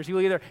masters. You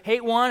will either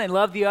hate one and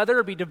love the other,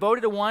 or be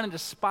devoted to one and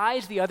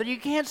despise the other. You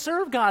can't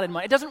serve God and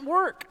money. It doesn't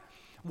work.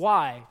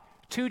 Why?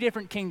 Two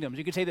different kingdoms.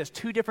 You could say this,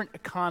 two different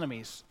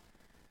economies.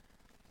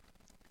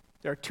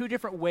 There are two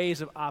different ways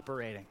of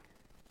operating.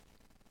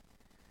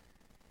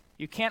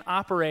 You can't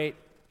operate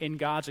in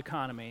God's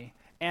economy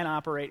and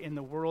operate in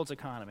the world's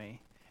economy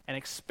and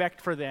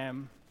expect for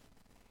them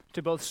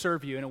to both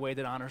serve you in a way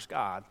that honors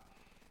God.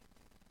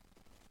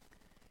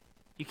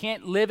 You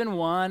can't live in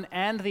one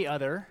and the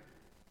other.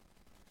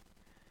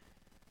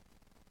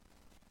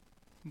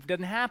 It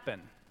doesn't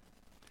happen.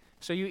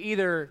 So you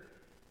either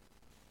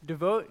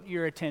devote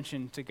your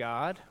attention to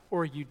God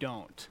or you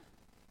don't.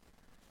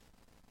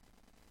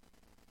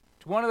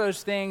 It's one of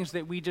those things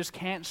that we just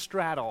can't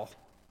straddle.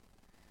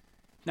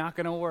 Not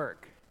going to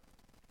work.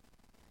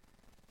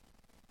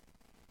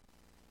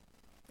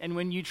 And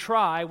when you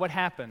try, what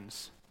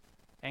happens?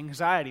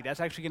 Anxiety. That's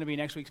actually going to be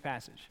next week's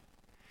passage.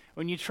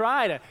 When you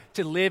try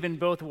to live in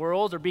both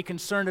worlds or be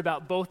concerned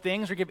about both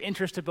things or give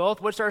interest to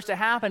both, what starts to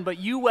happen? But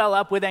you well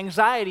up with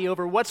anxiety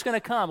over what's going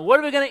to come. What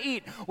are we going to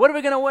eat? What are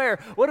we going to wear?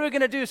 What are we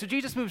going to do? So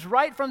Jesus moves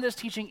right from this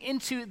teaching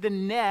into the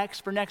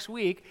next, for next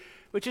week,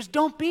 which is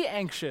don't be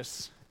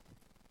anxious.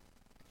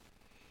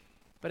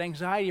 But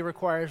anxiety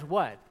requires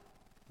what?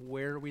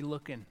 Where are we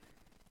looking?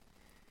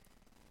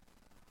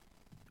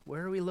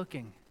 Where are we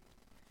looking?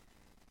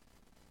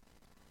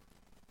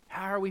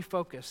 How are we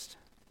focused?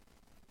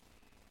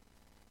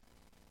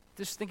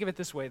 Just think of it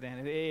this way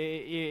then.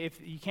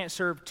 If you can't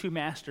serve two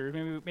masters,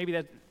 maybe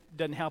that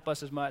doesn't help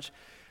us as much.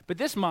 But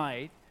this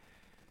might.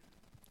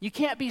 You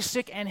can't be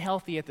sick and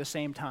healthy at the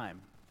same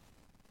time.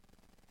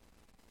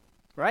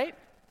 Right?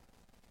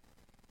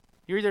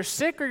 You're either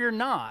sick or you're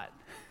not.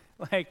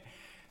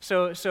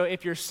 So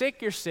if you're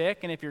sick, you're sick,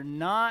 and if you're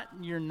not,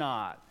 you're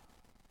not.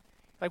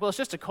 Well, it's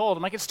just a cold.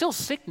 I'm it's still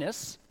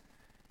sickness.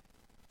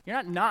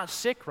 You're not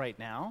sick right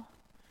now,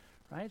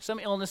 right? Some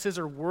illnesses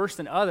are worse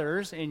than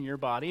others in your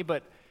body,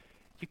 but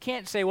you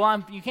can't say,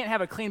 you can't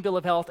have a clean bill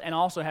of health and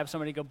also have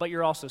somebody go, but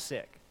you're also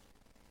sick.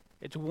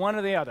 It's one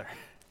or the other.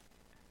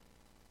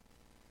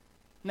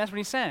 And that's what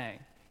he's saying.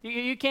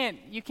 You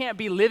can't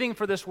be living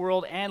for this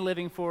world and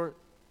living for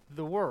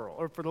the world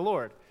or for the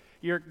Lord.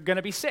 You're going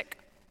to be sick.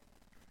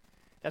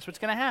 That's what's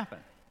going to happen.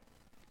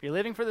 If you're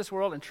living for this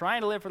world and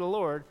trying to live for the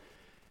Lord,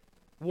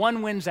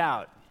 one wins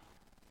out.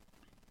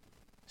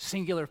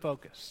 Singular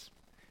focus,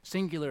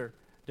 singular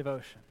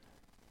devotion.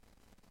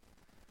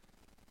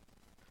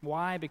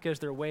 Why? Because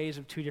they're ways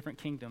of two different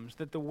kingdoms.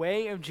 That the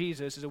way of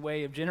Jesus is a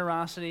way of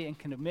generosity and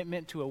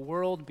commitment to a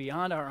world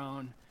beyond our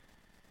own.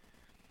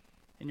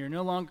 And you're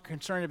no longer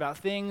concerned about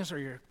things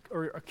or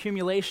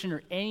accumulation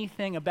or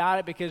anything about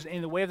it, because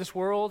in the way of this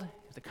world,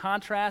 the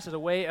contrast is a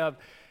way of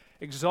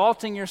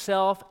exalting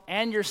yourself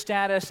and your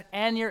status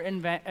and your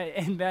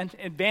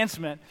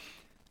advancement.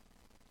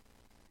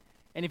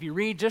 And if you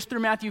read just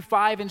through Matthew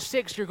 5 and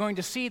 6, you're going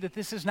to see that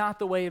this is not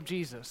the way of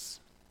Jesus.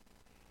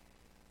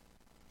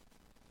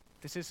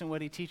 This isn't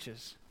what he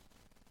teaches.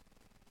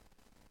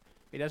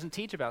 He doesn't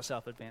teach about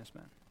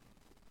self-advancement.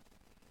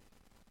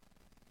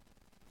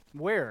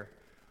 Where?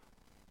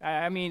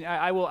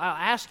 I'll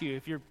ask you,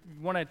 if you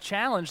want to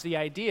challenge the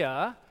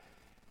idea,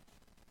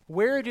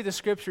 where do the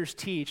scriptures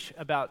teach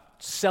about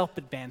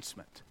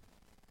self-advancement?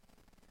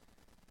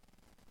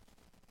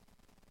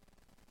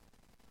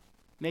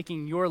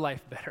 Making your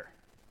life better.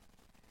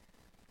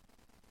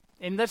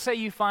 And let's say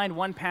you find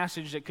one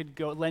passage that could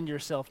lend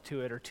yourself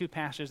to it, or two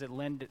passages that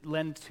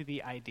lend to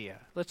the idea.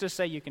 Let's just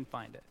say you can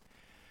find it.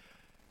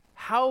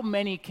 How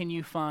many can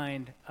you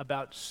find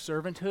about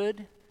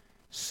servanthood,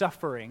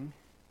 suffering,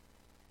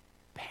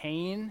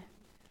 pain,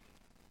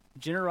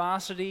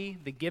 generosity,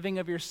 the giving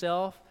of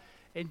yourself,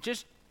 and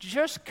just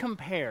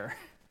compare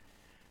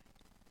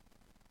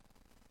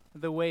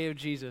the way of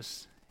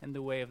Jesus and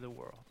the way of the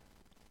world?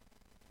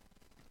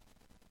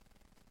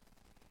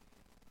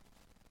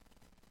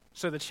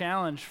 So the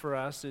challenge for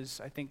us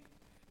is, I think,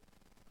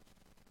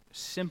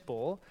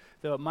 simple,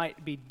 though it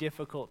might be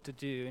difficult to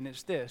do, and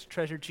it's this: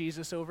 treasure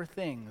Jesus over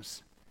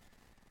things.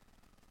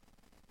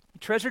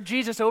 Treasure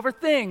Jesus over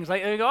things.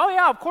 Like, oh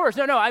yeah, of course.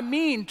 No, I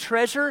mean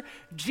treasure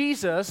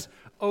Jesus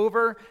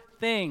over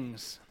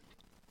things.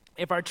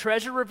 If our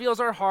treasure reveals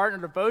our heart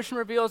and our devotion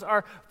reveals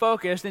our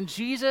focus, then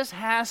Jesus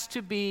has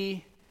to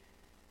be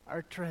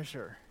our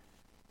treasure.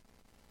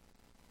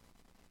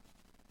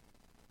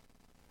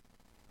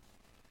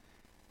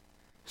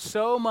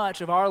 So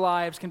much of our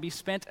lives can be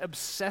spent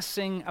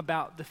obsessing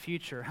about the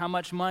future. How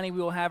much money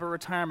we will have at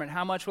retirement.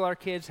 How much will our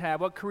kids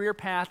have? What career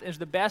path is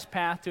the best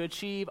path to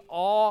achieve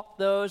all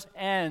those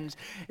ends?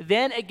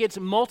 Then it gets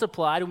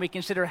multiplied when we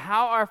consider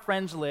how our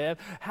friends live,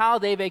 how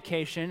they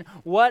vacation,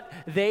 what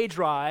they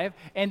drive,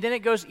 and then it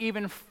goes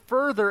even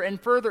further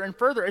and further and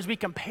further as we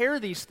compare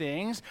these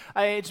things.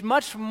 It's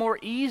much more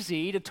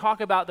easy to talk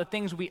about the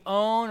things we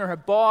own or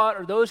have bought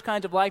or those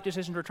kinds of life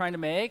decisions we're trying to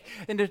make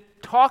than to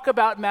talk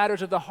about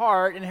matters of the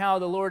heart and how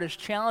the Lord is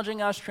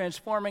challenging us,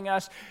 transforming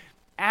us,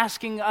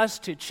 asking us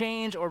to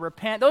change or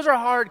repent. Those are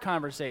hard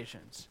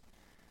conversations.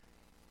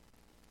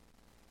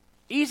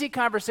 Easy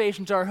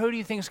conversations are, who do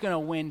you think is going to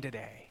win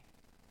today?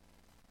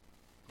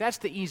 That's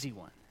the easy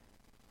one.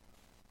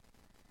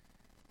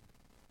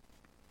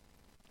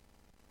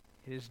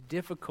 It is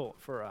difficult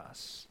for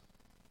us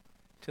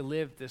to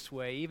live this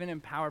way, even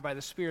empowered by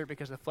the Spirit,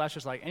 because the flesh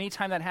is like,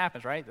 anytime that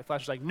happens, right? The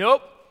flesh is like,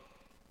 nope,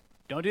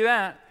 don't do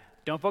that.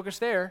 Don't focus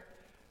there.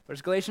 But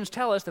as Galatians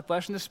tell us, the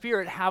flesh and the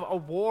Spirit have a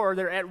war.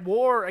 They're at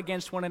war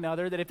against one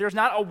another, that if there's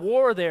not a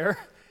war there,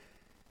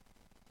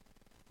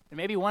 then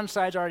maybe one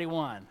side's already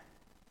won.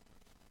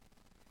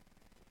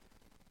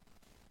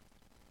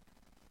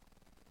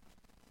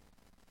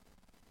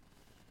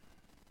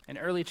 An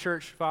early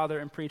church father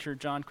and preacher,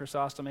 John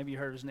Chrysostom, maybe you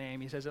heard his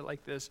name, he says it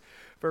like this: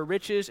 for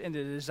riches and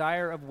the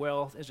desire of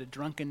wealth is a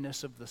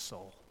drunkenness of the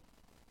soul.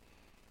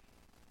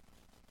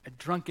 A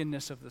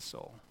drunkenness of the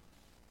soul.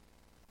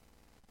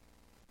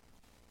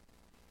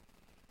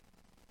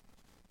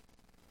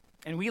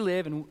 And we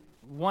live in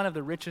one of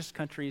the richest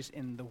countries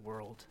in the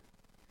world.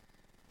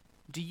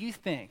 Do you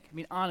think,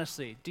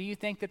 honestly, do you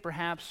think that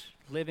perhaps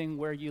living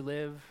where you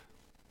live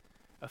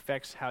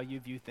affects how you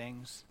view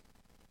things?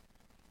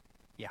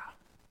 Yeah,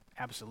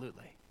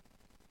 absolutely.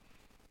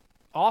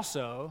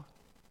 Also,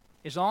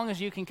 as long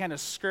as you can kind of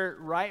skirt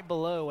right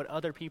below what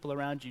other people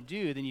around you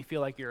do, then you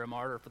feel like you're a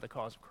martyr for the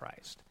cause of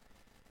Christ.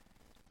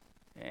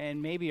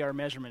 And maybe our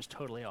measurement's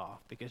totally off,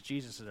 because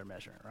Jesus is our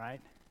measurement,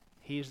 right?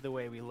 He's the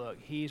way we look.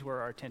 He's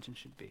where our attention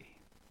should be.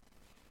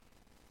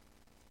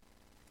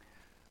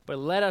 But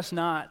let us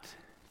not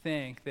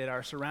think that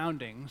our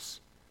surroundings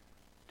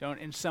don't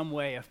in some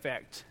way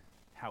affect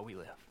how we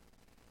live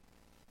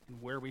and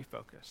where we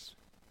focus.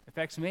 It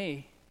affects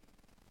me.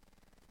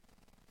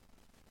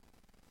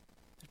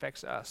 It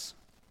affects us.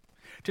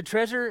 To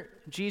treasure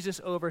Jesus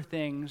over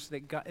things,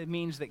 it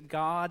means that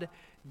God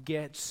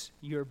gets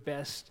your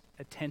best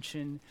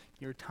attention,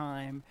 your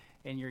time,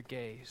 and your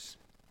gaze.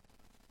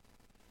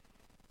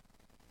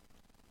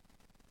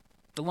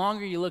 The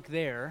longer you look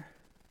there,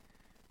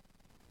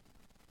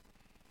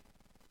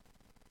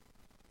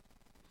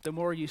 the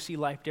more you see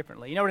life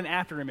differently. You know what an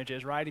after image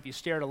is, right? If you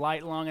stare at a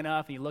light long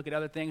enough and you look at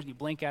other things and you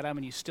blink at them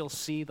and you still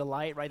see the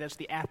light, right? That's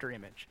the after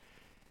image.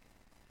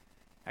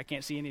 I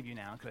can't see any of you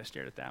now because I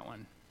stared at that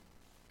one.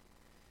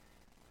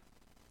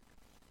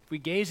 If we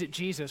gaze at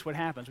Jesus, what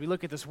happens? We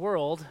look at this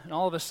world and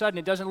all of a sudden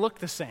it doesn't look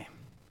the same.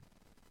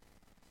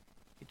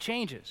 It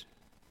changes.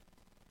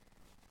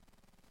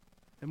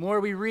 The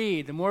more we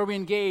read, the more we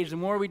engage, the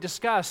more we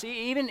discuss,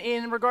 even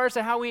in regards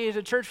to how we as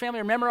a church family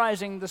are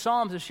memorizing the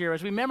Psalms this year.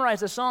 As we memorize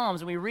the Psalms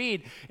and we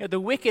read, the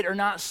wicked are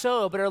not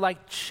so, but are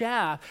like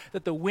chaff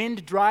that the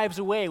wind drives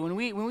away. When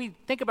we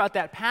think about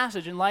that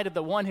passage in light of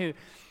the one who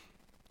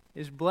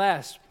is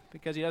blessed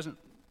because he doesn't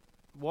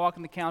walk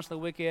in the counsel of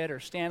the wicked, or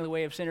stand in the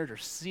way of sinners, or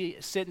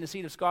sit in the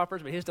seat of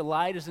scoffers, but his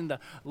delight is in the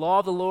law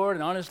of the Lord,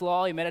 and on his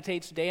law he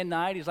meditates day and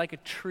night. He's like a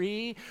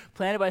tree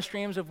planted by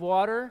streams of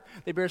water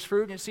that bears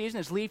fruit in its season.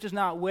 Its leaf does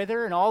not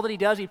wither, and all that he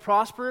does, he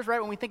prospers,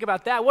 right? When we think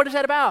about that, what is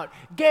that about?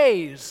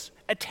 Gaze,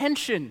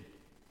 attention.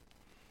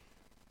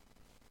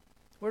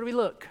 Where do we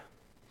look?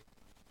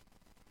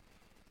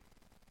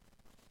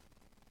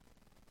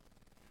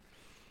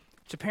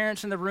 To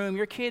parents in the room,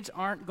 your kids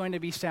aren't going to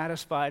be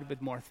satisfied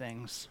with more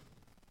things.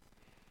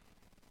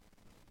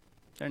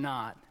 They're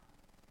not.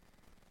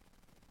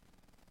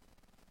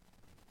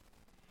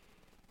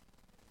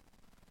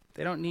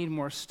 They don't need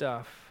more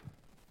stuff.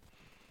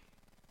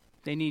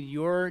 They need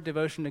your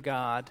devotion to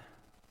God,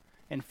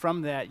 and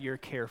from that, your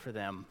care for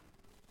them.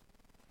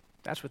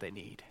 That's what they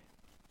need.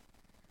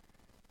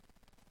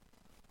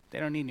 They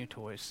don't need new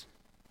toys.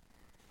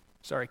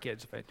 Sorry,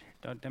 kids, if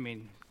I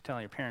mean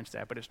telling your parents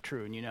that, but it's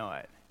true, and you know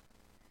it.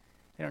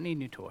 They don't need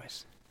new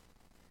toys.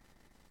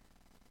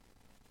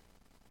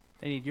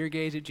 They need your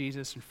gaze at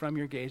Jesus, and from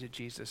your gaze at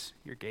Jesus,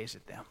 your gaze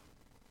at them.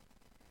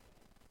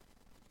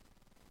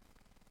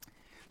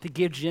 To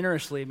give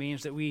generously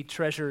means that we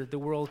treasure the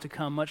world to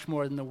come much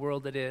more than the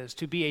world that is.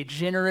 To be a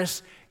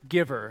generous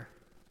giver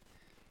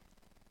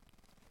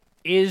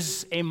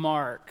is a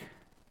mark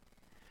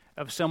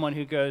of someone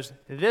who goes,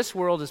 this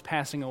world is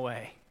passing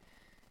away,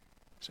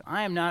 so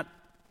I am not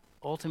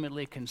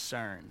ultimately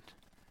concerned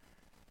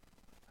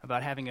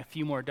about having a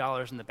few more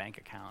dollars in the bank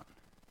account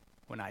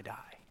when I die.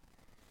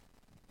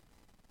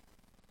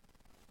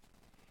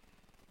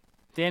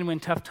 Then when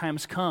tough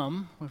times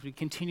come, if we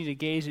continue to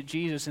gaze at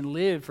Jesus and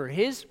live for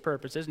his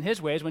purposes and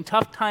his ways, when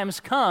tough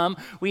times come,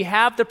 we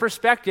have the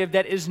perspective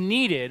that is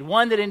needed,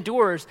 one that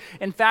endures.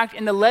 In fact,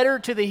 in the letter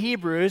to the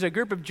Hebrews, a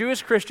group of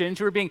Jewish Christians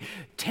who were being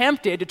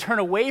tempted to turn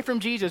away from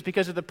Jesus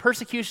because of the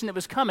persecution that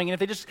was coming, and if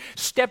they just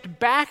stepped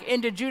back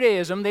into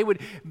Judaism, they would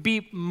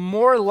be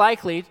more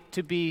likely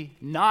to be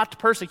not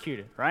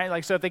persecuted, right?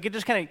 Like, so if they could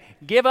just kind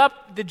of give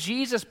up the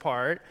Jesus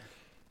part,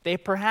 they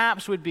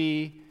perhaps would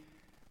be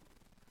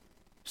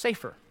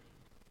safer.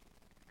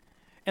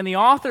 And the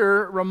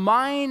author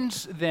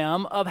reminds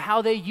them of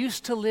how they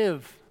used to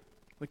live,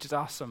 which is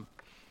awesome.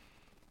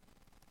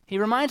 He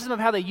reminds them of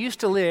how they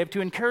used to live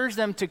to encourage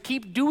them to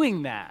keep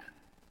doing that.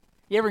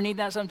 You ever need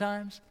that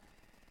sometimes?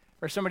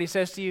 Or somebody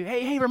says to you,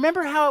 hey,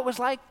 remember how it was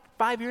like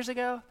 5 years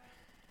ago?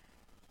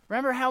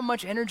 Remember how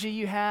much energy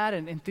you had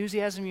and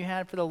enthusiasm you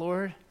had for the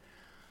Lord?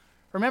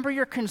 Remember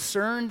your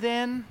concern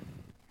then?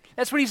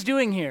 That's what he's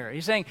doing here.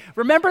 He's saying,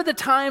 remember the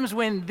times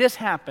when this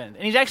happened.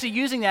 And he's actually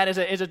using that as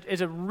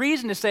a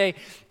reason to say,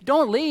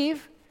 don't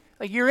leave.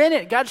 Like, you're in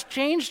it. God's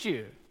changed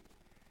you.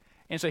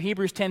 And so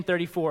Hebrews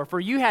 10:34, for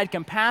you had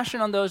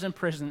compassion on those in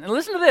prison. And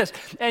listen to this.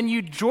 And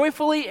you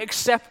joyfully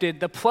accepted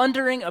the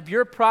plundering of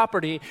your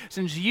property,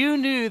 since you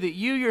knew that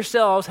you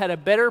yourselves had a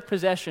better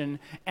possession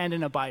and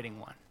an abiding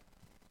one.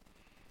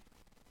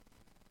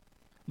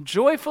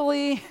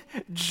 Joyfully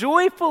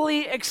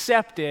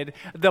accepted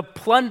the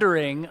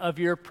plundering of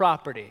your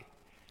property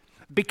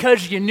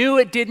because you knew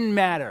it didn't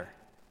matter.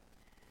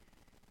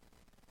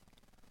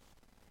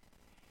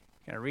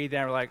 Kind of read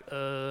that, we're like,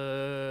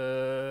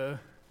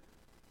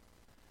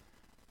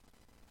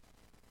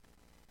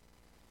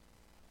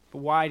 But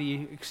why do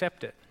you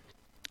accept it?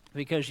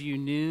 Because you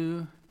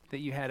knew that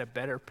you had a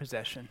better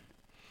possession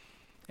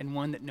and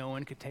one that no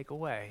one could take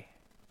away.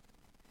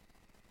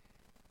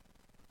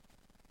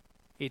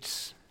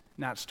 It's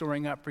not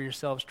storing up for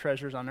yourselves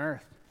treasures on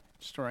earth,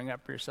 it's storing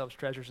up for yourselves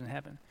treasures in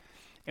heaven.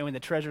 And when the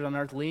treasures on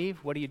earth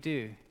leave, what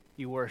do?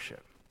 You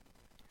worship.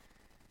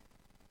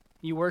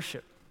 You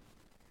worship.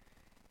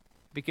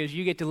 Because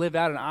you get to live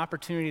out an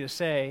opportunity to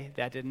say,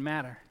 that didn't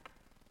matter.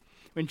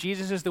 When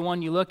Jesus is the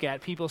one you look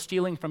at, people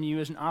stealing from you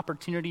is an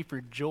opportunity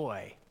for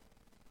joy.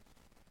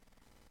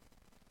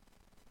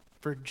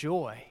 For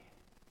joy.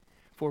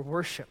 For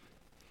worship.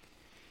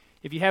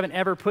 If you haven't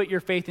ever put your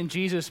faith in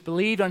Jesus,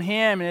 believed on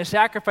him and his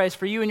sacrifice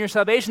for you and your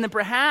salvation, then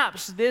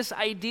perhaps this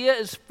idea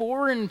is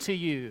foreign to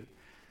you.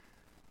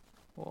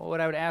 Well, what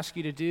I would ask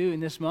you to do in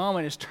this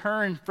moment is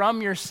turn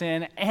from your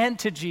sin and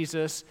to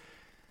Jesus.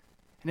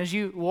 And as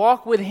you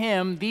walk with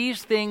him,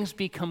 these things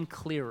become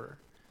clearer.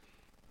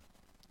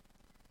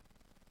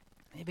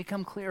 They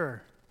become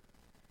clearer.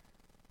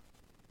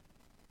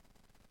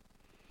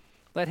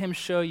 Let him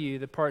show you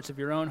the parts of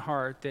your own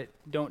heart that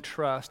don't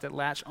trust, that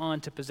latch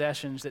on to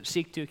possessions, that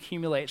seek to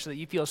accumulate so that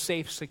you feel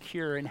safe,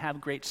 secure, and have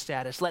great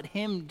status. Let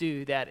him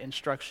do that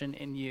instruction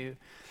in you.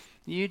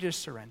 You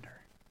just surrender.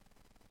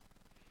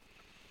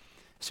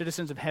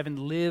 Citizens of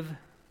heaven live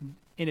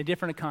in a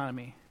different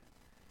economy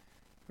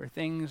where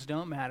things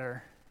don't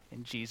matter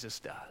and Jesus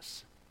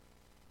does.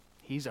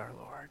 He's our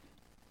Lord.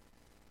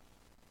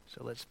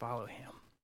 So let's follow him.